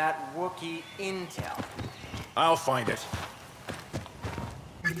leave that Wookiee intel? I'll find it.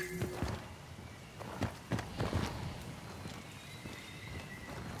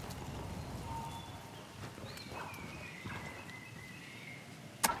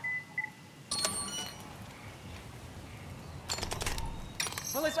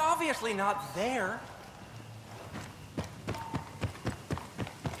 Well, it's obviously not there.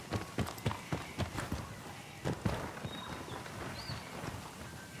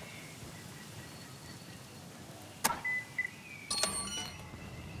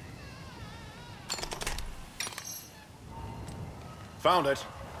 Found it.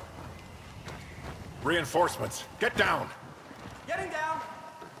 Reinforcements. Get down. Getting down.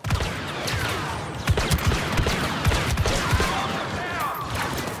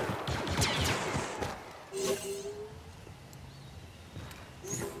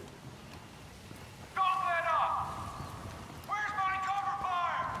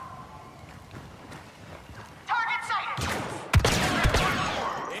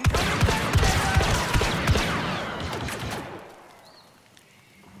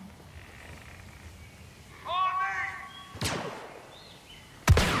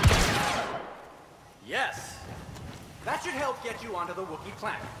 Yes! That should help get you onto the Wookiee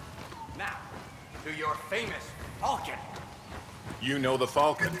planet. Now, to your famous Falcon. You know the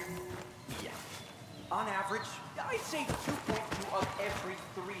Falcon? Yes. On average, I'd say 2.2 of every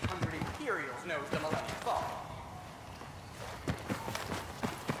 300 Imperials knows the Millennium Falcon.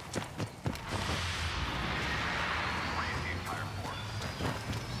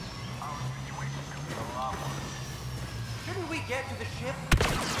 Shouldn't we get to the ship?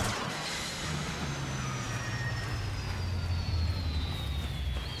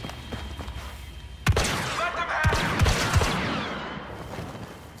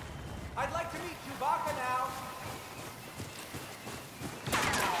 I'd like to meet Chewbacca now.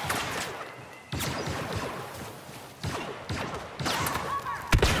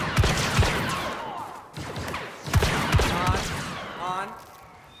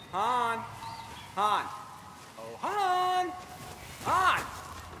 Han. Oh, Han. Han.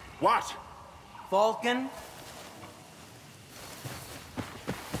 What? Falcon.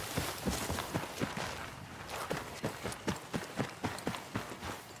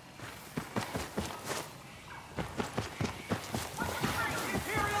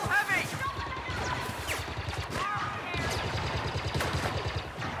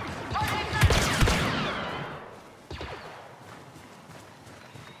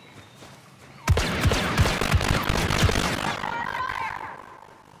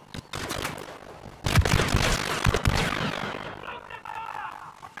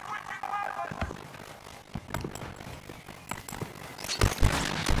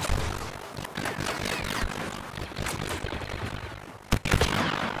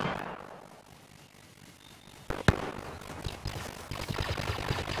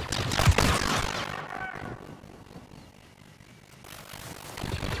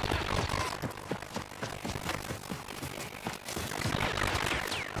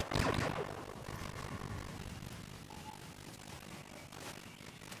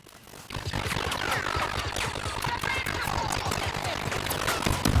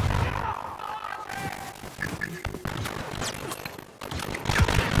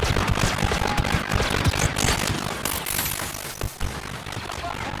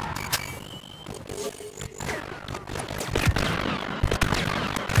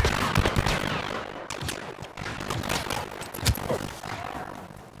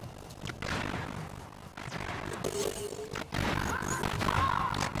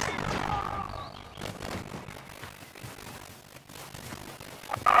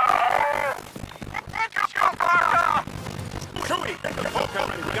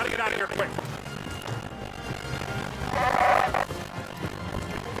 gotta get out of here quick.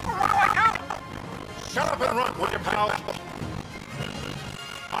 What do I do? Shut up and run, will you, pal?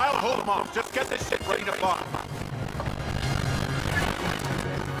 I'll hold them off. Just get this shit ready to fly.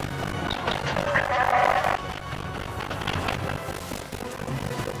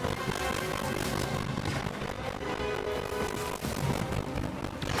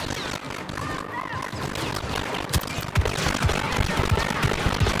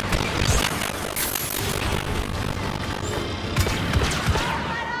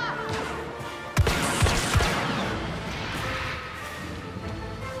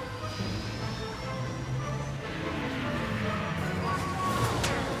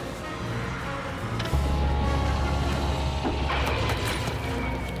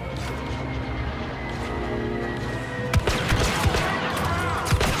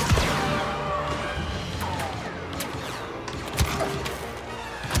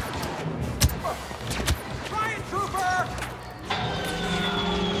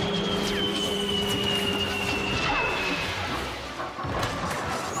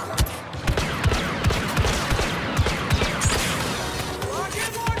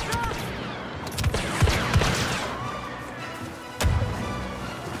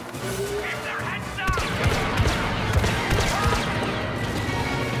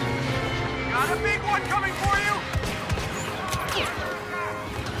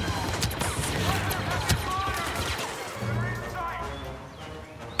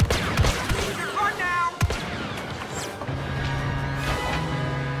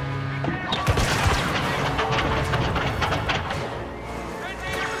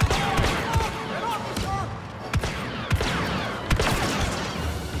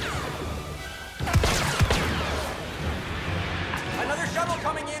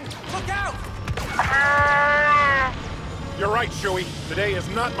 You're right, Chewie. Today is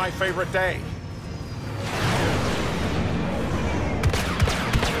not my favorite day.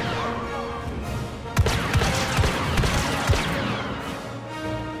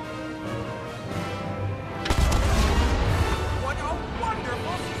 What a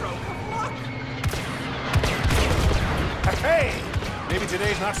wonderful stroke of luck! Hey! Maybe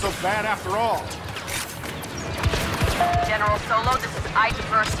today's not so bad after all. General Solo, this is Ida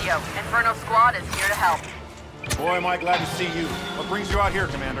Versio. Inferno Squad is here to help. Boy, am I glad to see you. What brings you out here,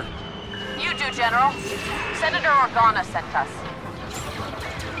 Commander? You do, General. Senator Organa sent us.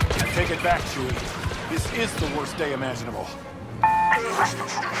 I take it back, Chewie. This is the worst day imaginable.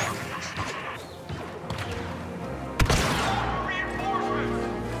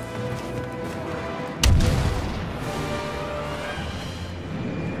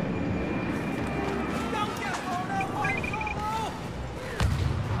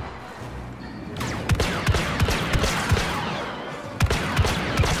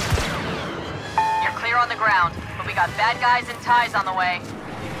 Bad guys and ties on the way.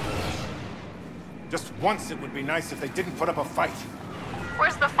 Just once it would be nice if they didn't put up a fight.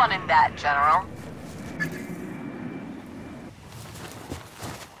 Where's the fun in that, General?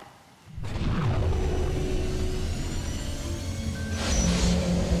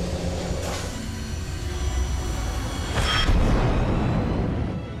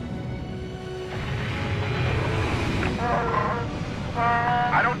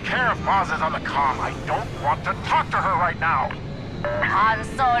 I don't care if Maz is on the comm. I don't want to talk to her right now. Han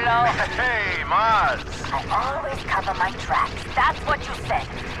Solo. Hey, Maz. I always cover my tracks. That's what you said.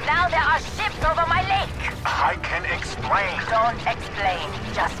 Now there are ships over my lake. I can explain. Don't explain.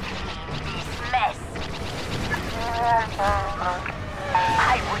 Just leave this mess.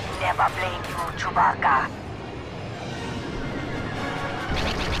 I would never blame you, Chewbacca.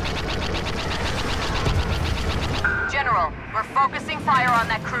 General, we're focusing fire on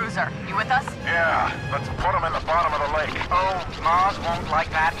that cruiser. You with us? Yeah, let's put him in the bottom of the lake. Oh, Maz won't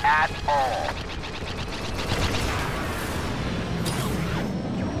like that at all.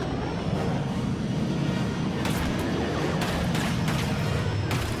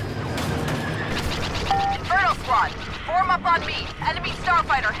 Inferno Squad, form up on me. Enemy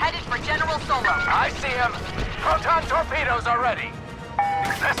starfighter headed for General Solo. I see him. Proton torpedoes are ready.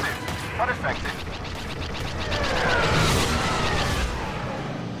 Excessive, but effective.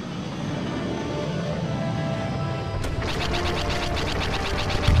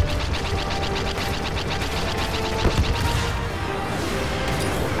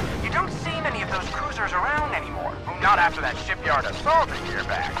 You don't see many of those cruisers around anymore. Not after that shipyard assault a year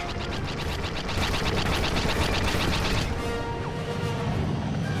back.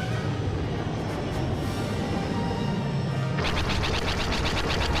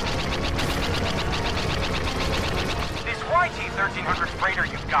 YT-1300 freighter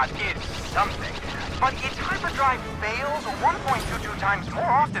you've got got is something. But its hyperdrive fails 1.22 times more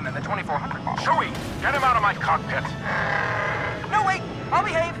often than the 2400 model. Chewie, get him out of my cockpit. No, wait! I'll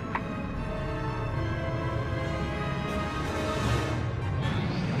behave!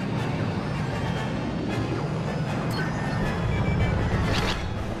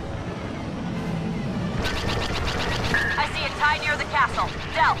 I see it tied near the castle.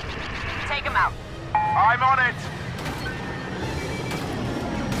 Del, take him out. I'm on it!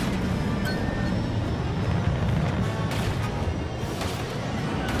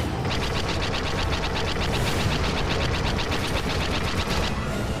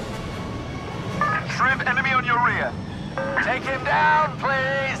 Shriv, enemy on your rear. Take him down,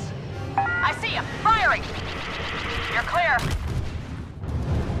 please! I see him. Firing! You're clear.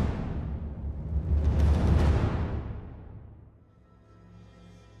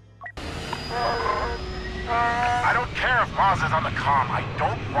 I don't care if Maz is on the comm. I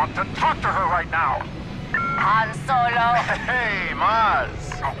don't want to talk to her right now. Han Solo. Hey, Maz.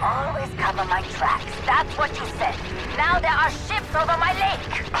 I always cover my tracks. That's what you said. Now there are ships over my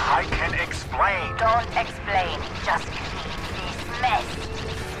lake. I can explain. Don't explain. Just leave this mess.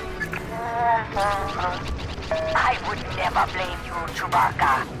 I would never blame you,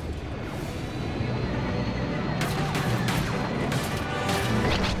 Chewbacca.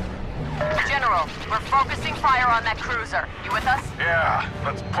 General, we're focusing fire on that cruiser. You with us? Yeah,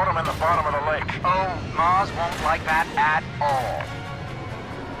 let's put him in the bottom of the lake. Oh, Maz won't like that at all.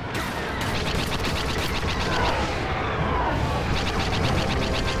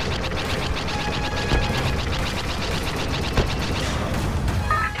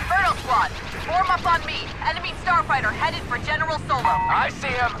 Inferno Squad, form up on me. Enemy starfighter headed for General Solo. I see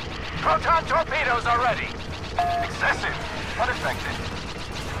him. Proton torpedoes are ready. Excessive. Unaffected.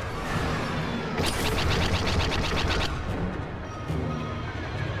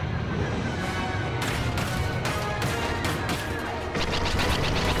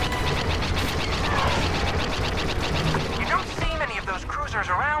 You don't see many of those cruisers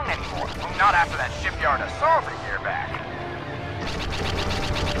around anymore. Not after that shipyard assault a year back.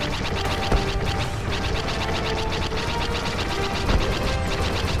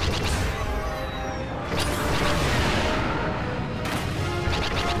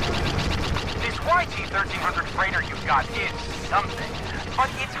 This YT-1300 freighter you've got is something. But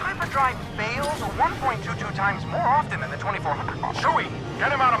its hyperdrive fails 1.22 times more often than the 2400 model. Chewie,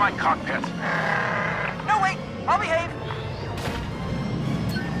 get him out of my cockpit. No, wait! I'll behave!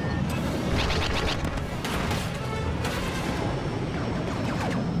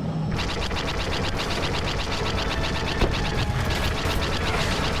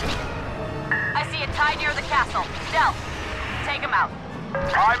 I see it tied near the castle. Del, take him out.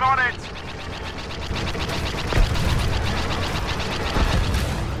 I'm on it.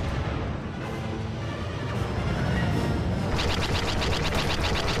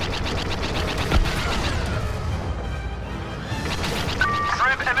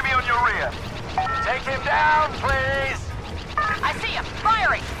 Shriv, enemy on your rear. Take him down, please. I see him.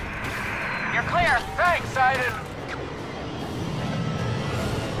 Firing! You're clear. Thanks, Aiden.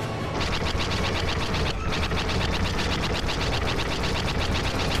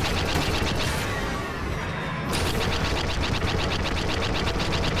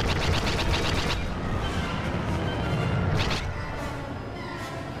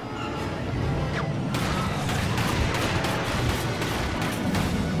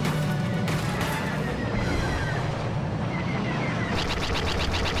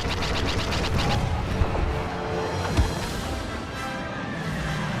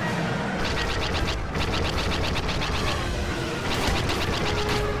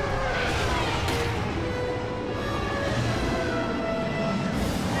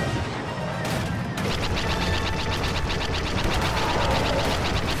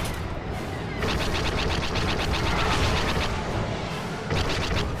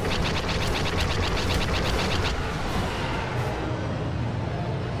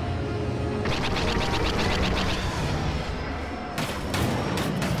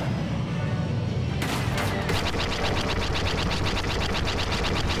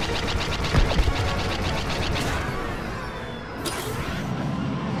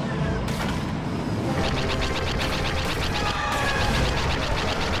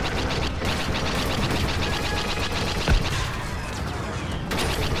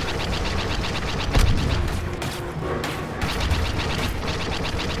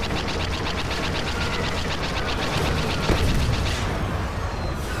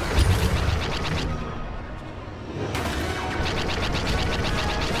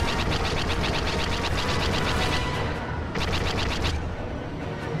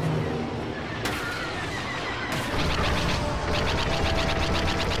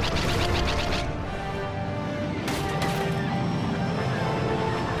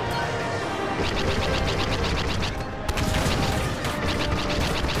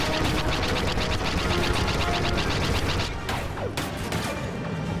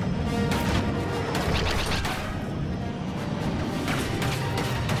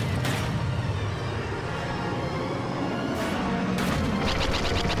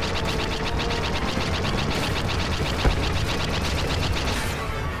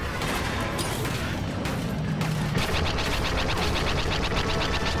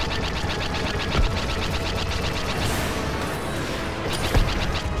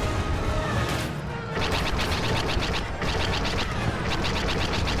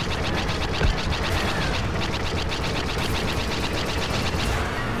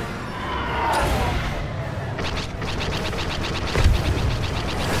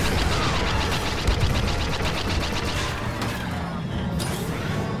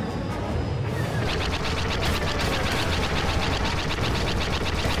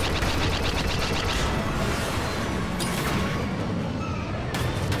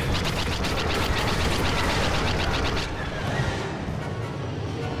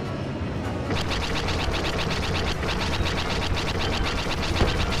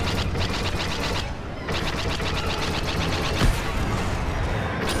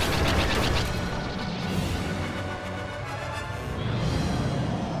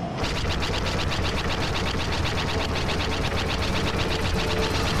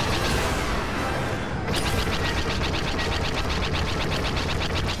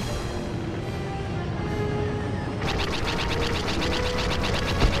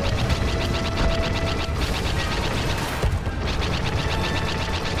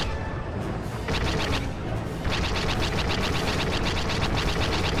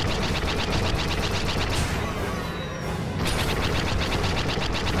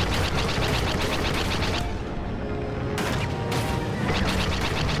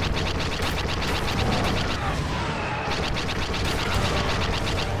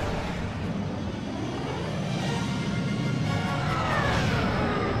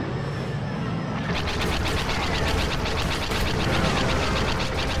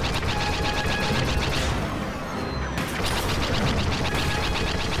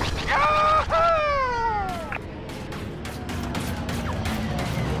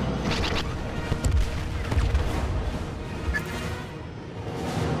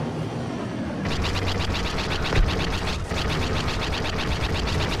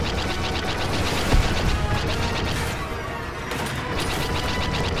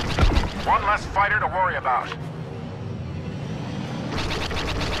 worry about.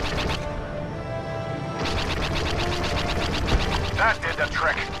 That did the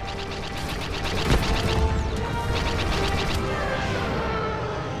trick.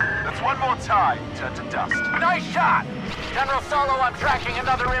 That's one more tie turned to dust. Nice shot! General Solo, I'm tracking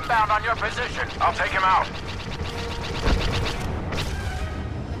another inbound on your position. I'll take him out.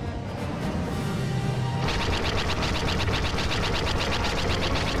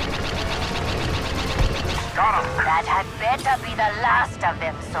 Got him. That had better be the last of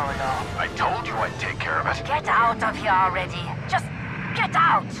them, Solo. I told you I'd take care of it. Get out of here already. Just get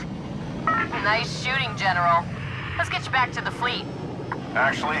out! Nice shooting, General. Let's get you back to the fleet.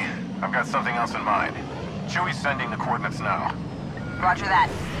 Actually, I've got something else in mind. Chewie's sending the coordinates now. Roger that.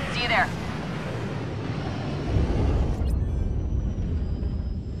 See you there.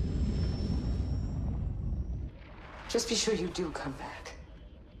 Just be sure you do come back.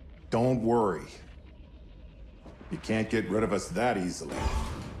 Don't worry. You can't get rid of us that easily.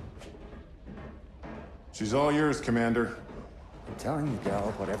 She's all yours, Commander. I'm telling you,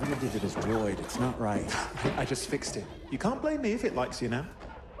 Del, whatever you did to this droid, it's not right. I just fixed it. You can't blame me if it likes you now.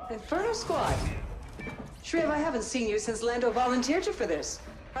 Inferno Squad. Shriv, I haven't seen you since Lando volunteered you for this.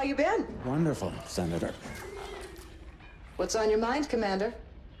 How you been? Wonderful, Senator. What's on your mind, Commander?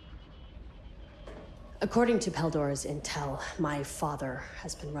 According to Peldora's intel, my father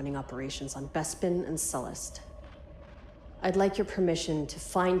has been running operations on Bespin and Sullust. I'd like your permission to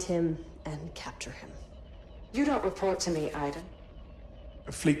find him and capture him. You don't report to me, Iden.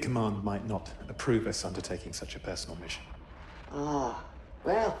 Fleet Command might not approve us undertaking such a personal mission. Ah,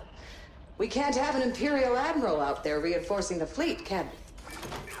 well, we can't have an Imperial Admiral out there reinforcing the fleet, can we?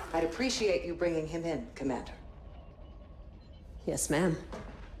 I'd appreciate you bringing him in, Commander. Yes, ma'am.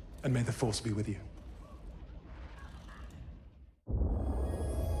 And may the Force be with you.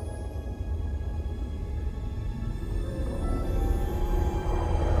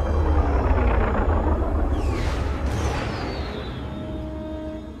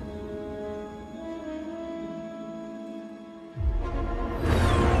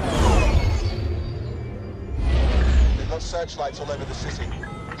 Searchlights all over the city.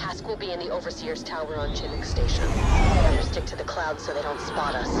 Hask will be in the Overseer's Tower on Chinook Station. Better stick to the clouds so they don't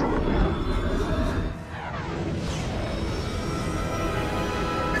spot us.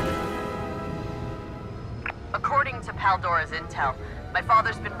 According to Paldora's intel, my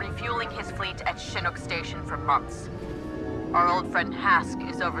father's been refueling his fleet at Chinook Station for months. Our old friend Hask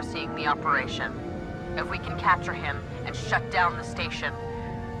is overseeing the operation. If we can capture him and shut down the station,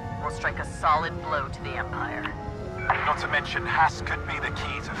 we'll strike a solid blow to the Empire. Not to mention, Hask could be the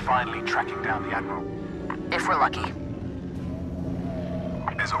key to finally tracking down the Admiral. If we're lucky.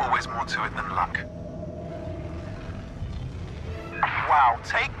 There's always more to it than luck. Wow,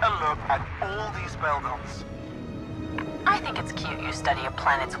 take a look at all these Beldons. I think it's cute you study a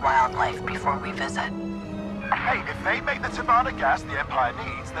planet's wildlife before we visit. Hey, if they make the Tivana gas the Empire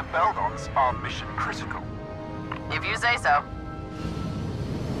needs, then Beldons are mission critical. If you say so.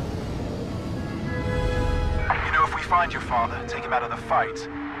 You know, if we find your father and take him out of the fight,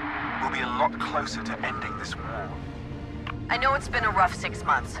 we'll be a lot closer to ending this war. I know it's been a rough 6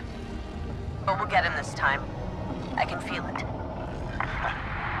 months, but we'll get him this time. I can feel it.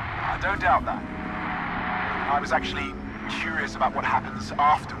 I don't doubt that. I was actually curious about what happens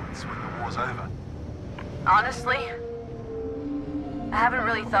afterwards when the war's over. Honestly, I haven't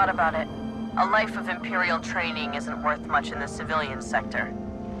really thought about it. A life of Imperial training isn't worth much in the civilian sector.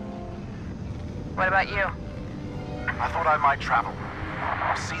 What about you? I thought I might travel.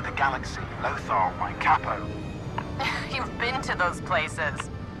 See the galaxy, Lothal, my capo. You've been to those places.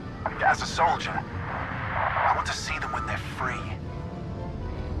 As a soldier, I want to see them when they're free.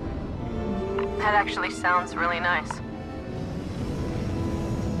 That actually sounds really nice.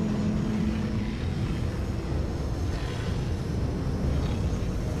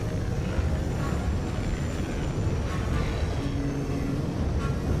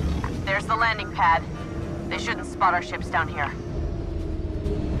 There's the landing pad. They shouldn't spot our ships down here.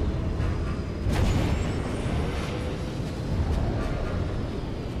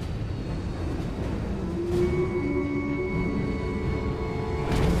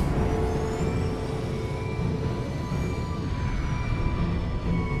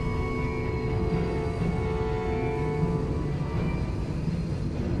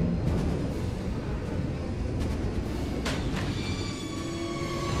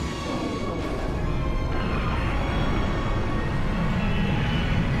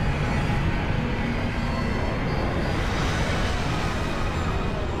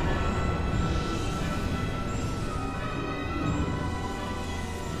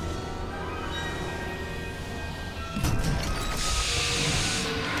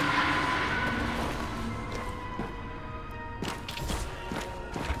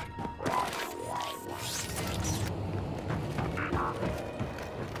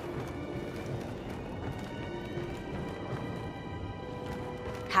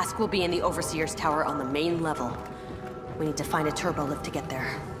 Hask will be in the Overseer's tower on the main level. We need to find a turbo lift to get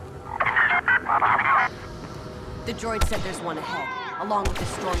there. The droid said there's one ahead, along with the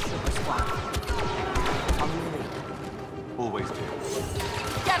stormtrooper squad. Follow my lead. Always do.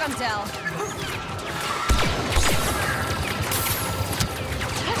 Get him, Del!